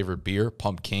pumpkin flavored beer,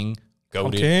 pumpkin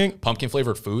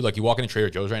flavored food. Like you walk into Trader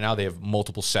Joe's right now, they have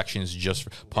multiple sections just for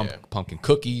pumpkin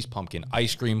cookies, pumpkin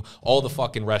ice cream. All the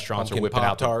fucking restaurants pumpkin are whipping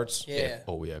out Pop-Tarts. Yeah.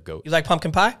 Oh yeah, go. You like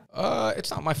pumpkin pie?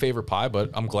 It's not my favorite pie, but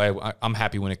I'm glad. I'm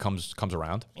happy when it comes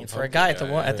around. And for a guy at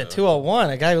the 201,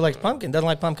 a guy who likes pumpkin doesn't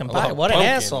like pumpkin pie. What an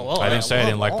asshole! I didn't say I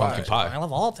didn't like pumpkin pie. I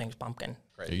love all things pumpkin.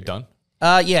 Are you done?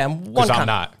 Yeah,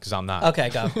 Because I'm not. Okay,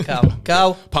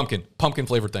 go. Pumpkin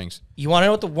flavored things. You want to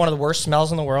know what one of the worst smells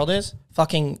in the world is?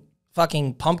 Fucking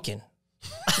pumpkin.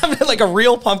 I mean, like a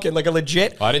real pumpkin, like a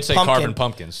legit. Oh, I didn't say carving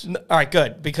pumpkins. All right,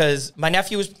 good, because my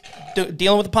nephew was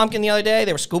dealing with a pumpkin the other day.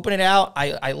 They were scooping it out.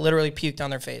 I literally puked on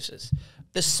their faces.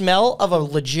 The smell of a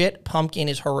legit pumpkin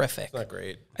is horrific. It's not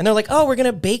great. And they're like, "Oh, we're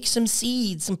gonna bake some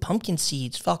pumpkin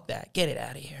seeds." Fuck that. Get it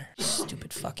out of here,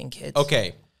 stupid fucking kids.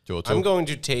 Okay. I'm going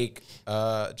to take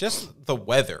just the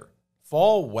weather.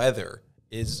 Fall weather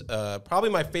is probably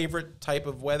my favorite type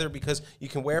of weather because you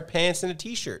can wear pants and a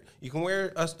t-shirt. You can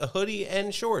wear a hoodie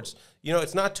and shorts.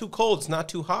 It's not too cold. It's not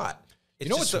too hot. It's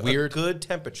what's weird? A good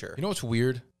temperature. You know what's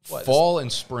weird? Fall and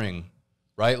spring,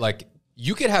 right? Like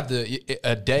you could have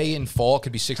a day in fall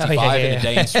could be 65 and a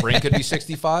day in spring could be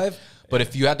 65. But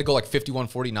if you had to go like 51,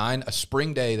 49, a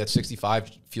spring day that's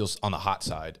 65 feels on the hot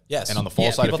side. Yes. And on the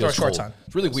fall side, it feels shorts cold. on.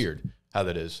 It's really weird how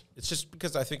that is. It's just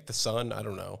because I think the sun, I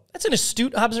don't know. That's an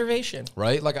astute observation.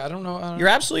 Right? Like, I don't know. You're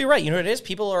absolutely right. You know what it is?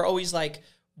 People are always like,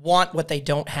 want what they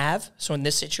don't have. So in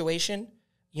this situation,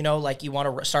 like you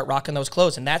want to start rocking those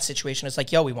clothes. In that situation, it's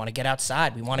like, yo, we want to get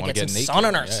outside. We want to get some naked. sun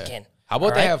on our skin. How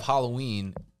about they have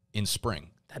Halloween in spring?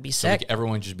 That'd be so sick.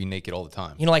 Everyone just be naked all the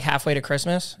time. Like halfway to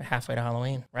Christmas, or halfway to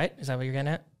Halloween, right? Is that what you're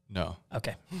getting at? No.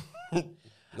 Okay.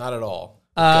 Not at all.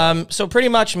 So pretty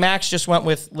much Max just went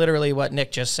with literally what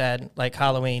Nick just said, like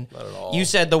Halloween. Not at all. You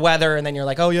said the weather, and then you're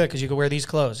like, oh yeah, because you can wear these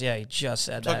clothes. Yeah, he just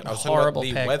said that. I was Horrible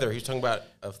talking pick. about the weather. He's talking about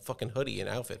a fucking hoodie and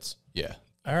outfits. Yeah.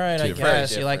 All right, I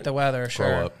guess you like the weather.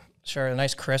 Sure. Up. Sure, a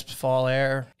nice crisp fall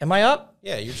air. Am I up?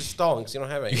 Yeah, you're just stalling because you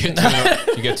don't have any.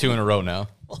 You get two in a row now.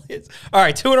 All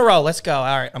right, 2 in a row. Let's go.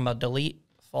 All right, I'm going to delete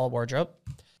fall wardrobe.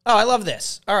 Oh, I love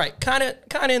this. All right, kind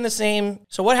of in the same.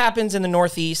 So what happens in the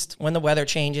Northeast when the weather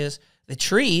changes? The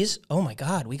trees. Oh my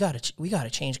God, we gotta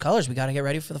change colors. We gotta get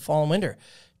ready for the fall and winter.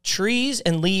 Trees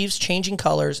and leaves changing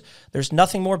colors. There's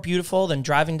nothing more beautiful than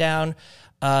driving down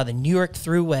the New York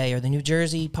Thruway or the New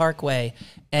Jersey Parkway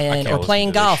or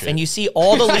playing golf, and you see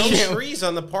all the leaves. Trees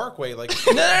on the parkway, like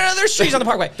no, there's trees on the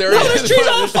parkway. There's trees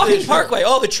on the fucking parkway.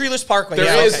 Oh, the treeless parkway.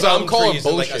 There is some I'm calling trees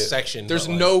in, bullshit. like, a section. There's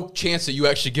no chance that you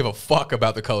actually give a fuck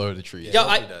about the color of the tree.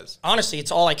 Yeah, honestly, it's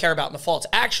all I care about in the fall. It's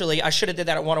actually, I should have did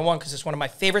that at 101 because it's one of my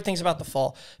favorite things about the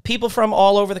fall. People from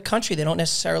all over the country, they don't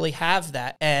necessarily have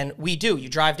that, and we do. You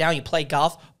drive down, you play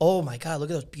golf. Oh my God, look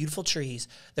at those beautiful trees.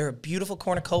 They're a beautiful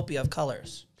cornucopia of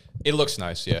colors. It looks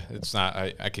nice, yeah. It's not.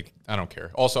 I don't care.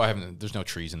 Also, there's no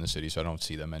trees in the city, so I don't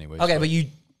see them anyways. Okay, but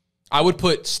I would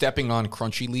put stepping on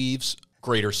crunchy leaves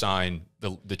greater sign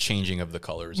the changing of the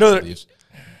colors of the leaves.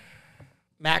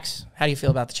 Max, how do you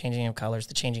feel about the changing of colors,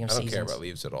 the changing of seasons? I don't care about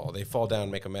leaves at all. They fall down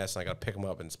and make a mess, and I got to pick them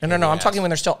up and No. I'm talking when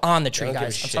they're still on the tree,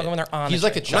 guys. I'm talking when they're on the tree. He's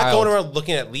like a child. I'm not going around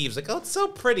looking at leaves like, oh, it's so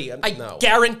pretty. I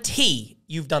guarantee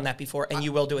you've done that before, and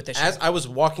you will do it this year. As I was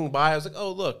walking by, I was like,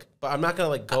 oh, look. But I'm not going to,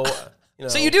 like, go... You know,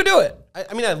 so you do it.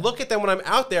 I mean, I look at them when I'm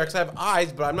out there because I have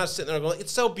eyes, but I'm not sitting there going,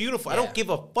 it's so beautiful. Yeah. I don't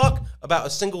give a fuck about a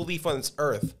single leaf on this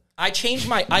earth. I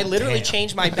literally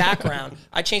changed my background.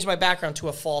 I changed my background to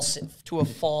a fall setting.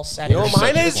 You know what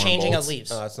mine is? Changing of leaves.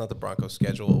 No, it's not the Broncos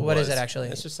schedule. What is it actually?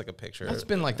 It's just like a picture. It's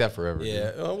been like that forever.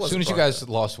 Yeah. As soon as you guys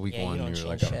lost week one, you were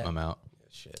like, I'm out.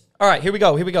 Shit. All right, here we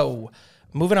go.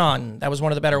 Moving on. That was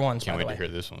one of the better ones. Can't wait to hear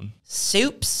this one.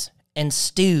 Soups and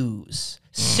stews.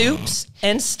 Soups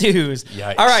and stews.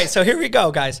 Yikes. All right, so here we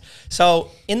go, guys.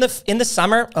 So in the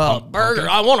summer, burger.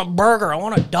 I want a burger. I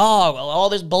want a dog. All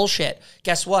this bullshit.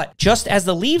 Guess what? Just as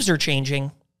the leaves are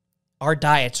changing, our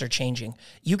diets are changing.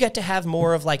 You get to have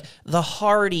more of like the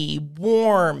hearty,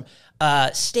 warm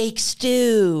steak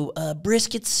stew,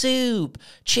 brisket soup,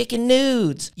 chicken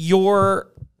nudes.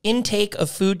 Your intake of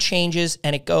food changes,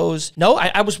 and it goes. No,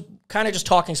 I was kind of just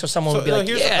talking so someone would be like,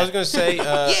 yeah. I was going to say,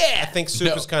 I think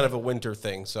soup is kind of a winter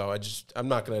thing, so I'm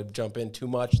not going to jump in too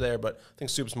much there, but I think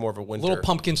soup's more of a winter. Little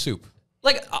pumpkin soup.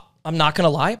 Like, I'm not going to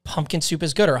lie, pumpkin soup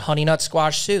is good, or honey nut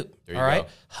squash soup. There you all right? go.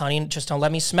 Honey, just don't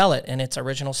let me smell it in its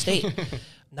original state.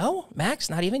 No, Max,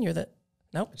 not even. You're the...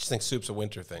 Nope. I just think soup's a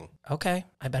winter thing. Okay.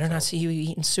 I better not see you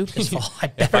eating soup this fall.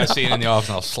 If I see it in the office,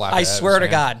 I'll slap it. I swear to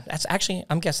God. That's actually,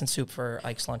 I'm guessing soup for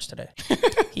Ike's lunch today.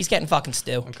 He's getting fucking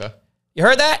stew. Okay. You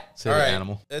heard that? Say the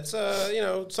animal. It's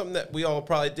something that we all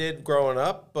probably did growing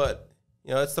up, but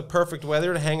it's the perfect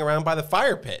weather to hang around by the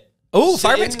fire pit. Oh,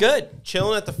 fire pit's good.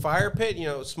 Chilling at the fire pit,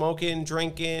 smoking,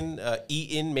 drinking,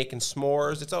 eating, making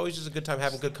s'mores. It's always just a good time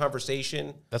having good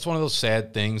conversation. That's one of those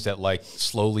sad things that like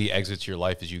slowly exits your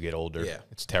life as you get older. Yeah.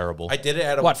 It's terrible. I did it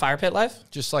at What, fire pit life?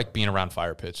 Just like being around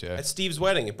fire pits, yeah. At Steve's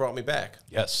wedding, it brought me back.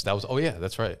 Yes, that was, oh yeah,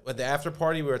 that's right. At the after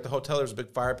party, we were at the hotel. There was a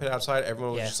big fire pit outside.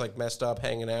 Everyone was just like messed up,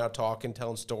 hanging out, talking,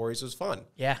 telling stories. It was fun.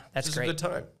 Yeah, that's great. It was a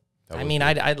good time. I mean,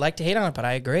 I'd like to hate on it, but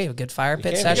I agree. A good fire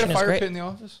pit session is great. Get a fire pit in the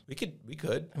office? We could.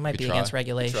 It might be against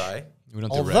regulation. Try. We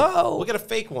don't do Although, we'll get a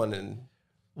fake one and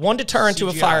one to turn to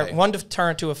a fire. One to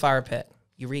turn to a fire pit.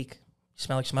 You reek. You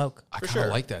smell like smoke. I kind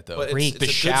of like that though. Reek. The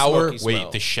shower. Wait,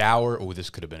 the shower. Oh, this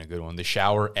could have been a good one. The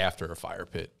shower after a fire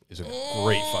pit is a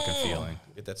great fucking feeling.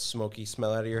 Get that smoky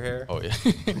smell out of your hair. Oh yeah.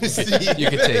 You can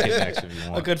take it next if you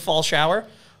want. A good fall shower.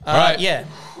 All right. Yeah.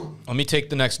 Let me take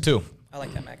the next two. I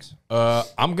like that, Max.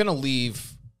 I'm gonna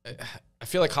leave. I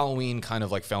feel like Halloween kind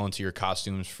of like fell into your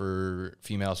costumes for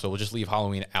females, so we'll just leave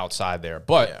Halloween outside there.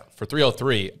 But for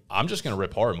 303, I'm just gonna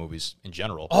rip horror movies in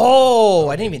general. Oh,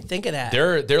 I didn't even think of that.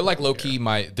 They're like low key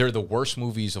they're the worst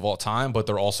movies of all time, but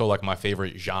they're also like my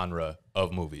favorite genre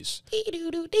of movies.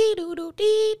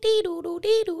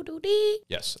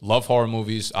 Yes, love horror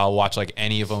movies. I'll watch like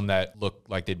any of them that look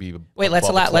like they'd be. Wait, let's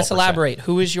elaborate.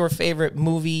 Who is your favorite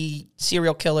movie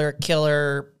serial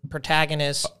killer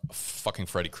protagonist? Fucking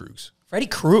Freddy Krueger. Freddy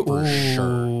Krueger, for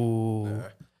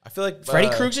sure. I feel like Freddy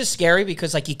Krueger is scary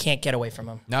because like you can't get away from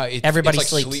him. No, everybody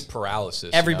it's like sleeps. Sleep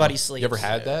paralysis. Everybody sleeps. You ever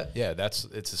had that? Yeah, it's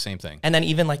the same thing. And then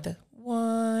even like the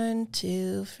 1,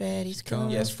 2, Freddy's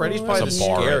coming. Yes, Freddy's probably the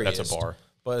scariest. That's a bar.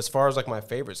 But as far as like my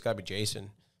favorite, it's got to be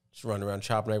Jason. Just running around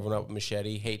chopping everyone up with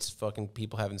machete. Hates fucking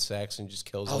people having sex and just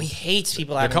kills them. Oh, he hates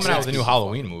people having sex. They're coming out with a new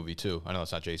Halloween movie too. I know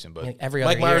it's not Jason, but like every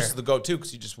other Mike Myers year. is the go-to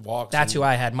because he just walks. That's who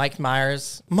I had. Mike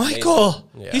Myers. Michael,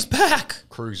 he's back.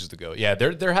 Krueger's is the go. Yeah,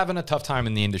 they're having a tough time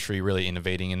in the industry, really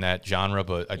innovating in that genre.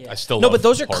 But I still no. love But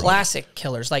those are horror classic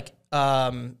killers. Like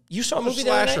You saw a movie the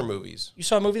slasher other night? movies. You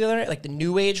saw a movie the other night, like the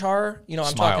new age horror. You know,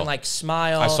 I'm Smile. talking like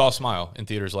Smile. I saw Smile in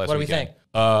theaters last weekend. What do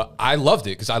we think? I loved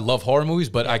it because I love horror movies,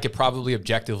 but I could probably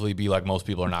objectively be like, most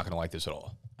people are not going to like this at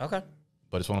all. Okay.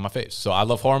 But it's one of my faves. So I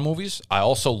love horror movies. I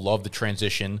also love the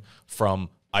transition from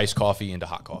iced coffee into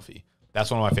hot coffee. That's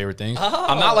one of my favorite things. Oh.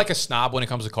 I'm not like a snob when it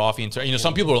comes to coffee. And you know,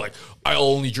 some people are like, I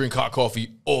only drink hot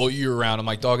coffee all year round. I'm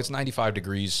like, dog, it's 95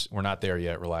 degrees. We're not there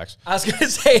yet. Relax. I was gonna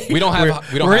say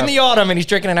we're in the autumn and he's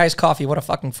drinking a nice coffee. What a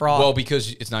fucking fraud. Well,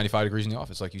 because it's 95 degrees in the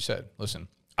office, like you said. Listen,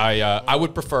 I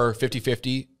would prefer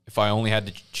 50-50 if I only had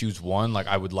to choose one. Like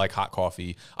I would like hot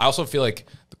coffee. I also feel like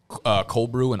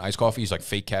cold brew and iced coffee is like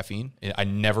fake caffeine. I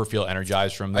never feel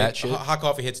energized from that shit. Hot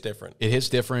coffee hits different. It hits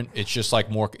different. It's just like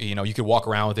more, you know, you could walk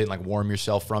around with it and like warm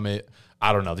yourself from it.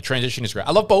 I don't know. The transition is great.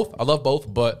 I love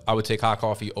both. But I would take hot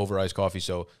coffee over iced coffee.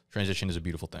 So transition is a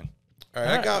beautiful thing. All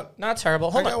right, I got not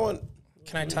terrible. Hold I on. got one.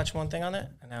 Can I touch one thing on that?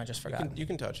 And now I just forgot. You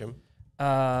can touch him.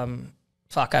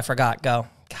 Fuck, I forgot. Go.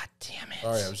 God damn it.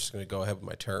 All right, I was just going to go ahead with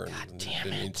my turn. God damn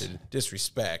Didn't mean to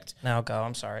disrespect. Now go.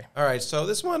 I'm sorry. All right, so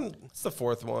this one, it's the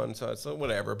fourth one, so it's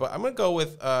whatever. But I'm going to go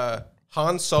with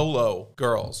Han Solo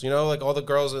girls. You know, like all the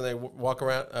girls and they walk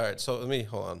around. All right, so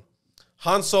hold on.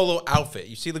 Han Solo outfit.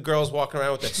 You see the girls walking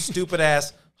around with that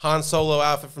stupid-ass Han Solo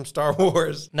outfit from Star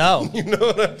Wars? No. You know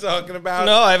what I'm talking about?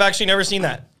 No, I've actually never seen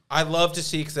that. I love to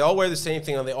see, because they all wear the same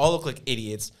thing on. They all look like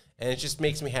idiots. And it just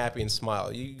makes me happy and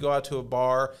smile. You go out to a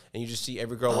bar and you just see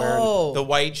every girl wearing the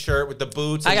white shirt with the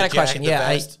boots. And I got the a question.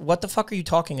 jacket, What the fuck are you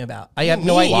talking about? I have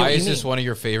no idea. Why what you is this mean. one of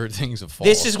your favorite things of fall?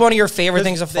 This is one of your favorite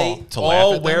things of fall. They To laugh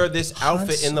all at wear them? this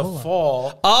outfit in the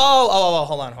fall. Oh,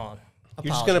 hold on.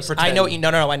 You're just gonna Apologies. pretend. I know what you.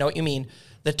 No. I know what you mean.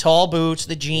 The tall boots,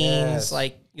 the jeans, Yes.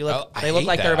 like you look. I They look hate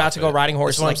like that they're about to go outfit. riding That's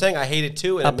horses. what I'm saying. I hate it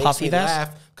too, and A it makes puffy me vest?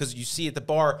 laugh because you see at the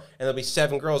bar and there'll be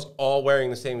 7 girls all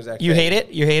wearing the same exact You thing. hate it?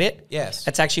 You hate it? Yes.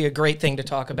 That's actually a great thing to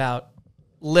talk about.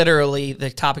 Literally, the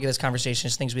topic of this conversation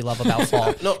is things we love about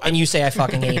fall. And you say I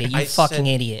fucking hate it. You fucking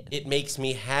idiot. It makes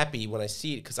me happy when I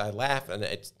see it because I laugh and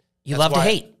it's. You that's love to why-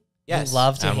 hate. Yes. You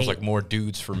love to Sounds hate. like more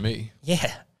dudes for me.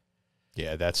 Yeah.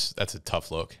 Yeah, that's a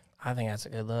tough look. I think that's a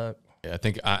good look. Yeah, I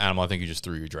think Animal, I think you just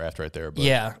threw your draft right there. But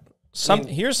Yeah.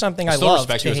 Here's something I I still love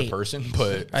respect to you as hate. a person,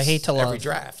 but I hate to Every love.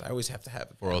 draft, I always have to have it.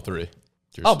 403.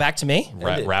 Oh, back to me?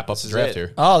 Wrap up This the is draft it.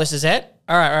 here. Oh, this is it?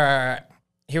 All right.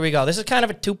 Here we go. This is kind of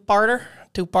a two-parter.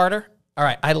 All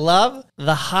right. I love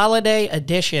the holiday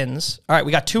editions. All right.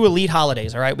 We got 2 elite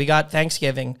holidays. All right. We got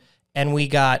Thanksgiving and we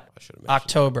got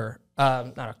October.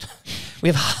 Not October. We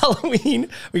have Halloween.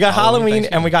 We got Halloween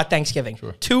and we got Thanksgiving.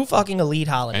 Sure. 2 fucking elite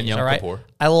holidays. And Yom all right. Kippur.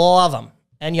 I love them.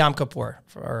 And Yom Kippur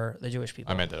for the Jewish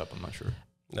people. I made that up. I'm not sure.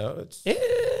 No, it's.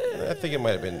 I think it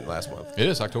might have been last month. It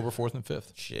is October 4th and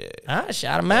 5th. Shit.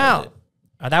 Shout them out.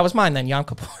 That was mine then, Yom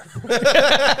Kippur.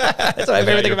 That's my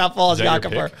favorite thing about fall is Yom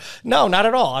Kippur. Pick? No, not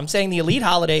at all. I'm saying the elite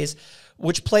holidays,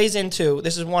 which plays into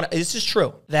this is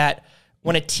true that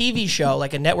when a TV show,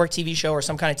 like a network TV show or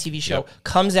some kind of TV show,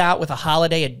 comes out with a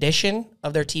holiday edition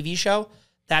of their TV show,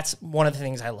 that's one of the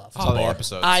things I love. Holiday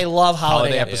episodes. I love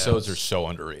holiday Episodes are so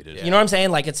underrated. You know what I'm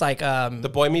saying? Like it's like The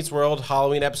Boy Meets World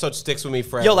Halloween episode sticks with me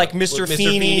forever. Yo, like Mr. With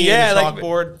Feeney, and the like-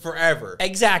 chalkboard forever.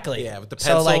 exactly. Yeah, with the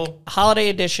So like pencil. holiday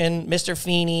edition, Mr.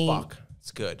 Feeney. Fuck,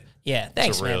 it's good. Yeah,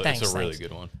 thanks, man. Thanks. It's a really thanks.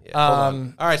 good one. Yeah, hold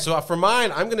on. All right, so for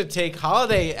mine, I'm going to take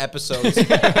holiday episodes, edit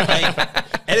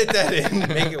that in,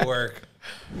 make it work.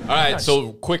 All right,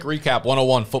 so quick recap.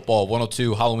 101, football.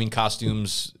 102, Halloween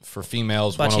costumes for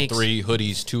females. Butt 103,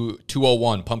 hoodies.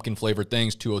 201, pumpkin-flavored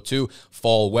things. 202,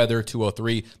 fall weather.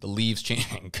 203, the leaves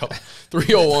changing color.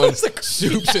 301,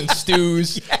 soups and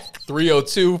stews.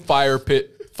 302, fire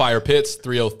pits.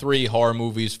 303, horror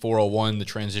movies. 401, the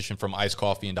transition from iced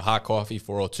coffee into hot coffee.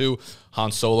 402,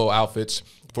 Han Solo outfits.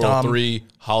 403,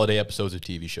 holiday episodes of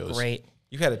TV shows. Great.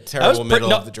 You had a terrible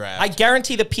middle of the draft. I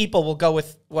guarantee the people will go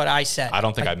with what I said. I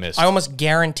don't think I missed. I almost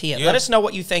guarantee it. Let us know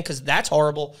what you think because that's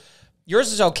horrible.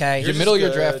 Yours is okay. Your middle of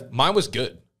your draft, mine was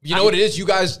good. You know what it is? You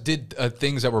guys did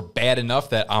things that were bad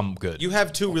enough that I'm good. You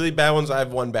have 2 really bad ones. I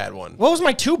have 1 bad one. What was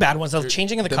my 2 bad ones? The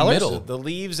changing of the colors? middle. The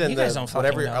leaves and You guys don't fucking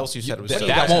whatever know. else you said was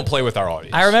that won't play with our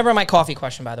audience. I remember my coffee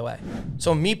question, by the way.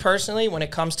 So me personally, when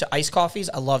it comes to iced coffees,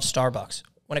 I love Starbucks.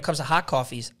 When it comes to hot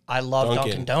coffees, I love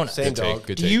Dunkin' Donuts. Same Good take, dog.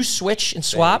 good Do take. you switch and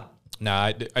swap?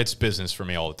 Nah, it's business for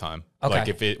me all the time.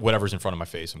 Okay. Like whatever's in front of my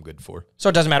face, I'm good for. So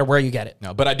it doesn't matter where you get it.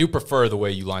 No, but I do prefer the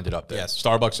way you lined it up there. Yes.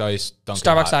 Starbucks ice, Dunkin'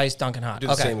 Starbucks hot. ice, Dunkin' hot. Do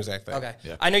the okay. same exact thing. Okay.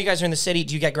 Yeah. I know you guys are in the city.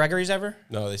 Do you get Gregory's ever?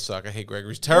 No, they suck. I hate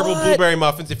Gregory's. Terrible What? blueberry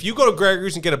muffins. If you go to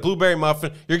Gregory's and get a blueberry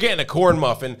muffin, you're getting a corn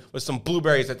muffin with some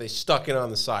blueberries that they stuck in on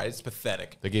the side. It's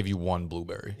pathetic. They gave you 1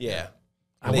 blueberry. Yeah.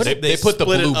 They put the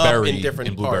split it up blueberry in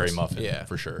different blueberry parts. muffin, Yeah.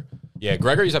 for sure. Yeah,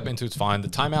 Gregory's I've been to. It's fine. The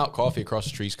Timeout coffee across the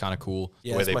street is kind of cool.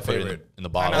 Yeah, the way it's they my put favorite. it in the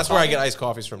bottle. That's where I get iced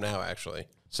coffees from now, actually.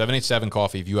 787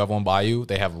 coffee. If you have one by you,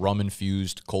 they have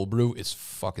rum-infused cold brew. It's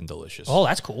fucking delicious. Oh,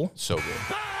 that's cool. So good.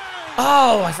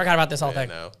 Oh, I forgot about this whole thing.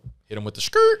 No. Hit him with the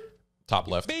skirt. Top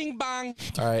left. Bing bong.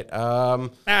 All right.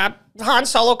 Han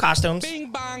Solo costumes.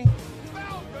 Bing bong.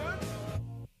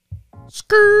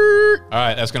 Skirt. All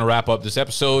right, that's going to wrap up this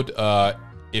episode.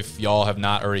 If y'all have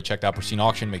not already checked out Pristine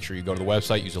Auction, make sure you go to the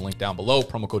website, use the link down below,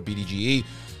 promo code BDGE.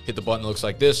 Hit the button that looks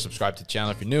like this. Subscribe to the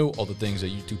channel if you're new. All the things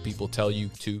that YouTube people tell you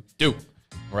to do.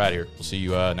 We're out of here. We'll see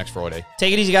you next Friday.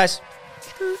 Take it easy, guys.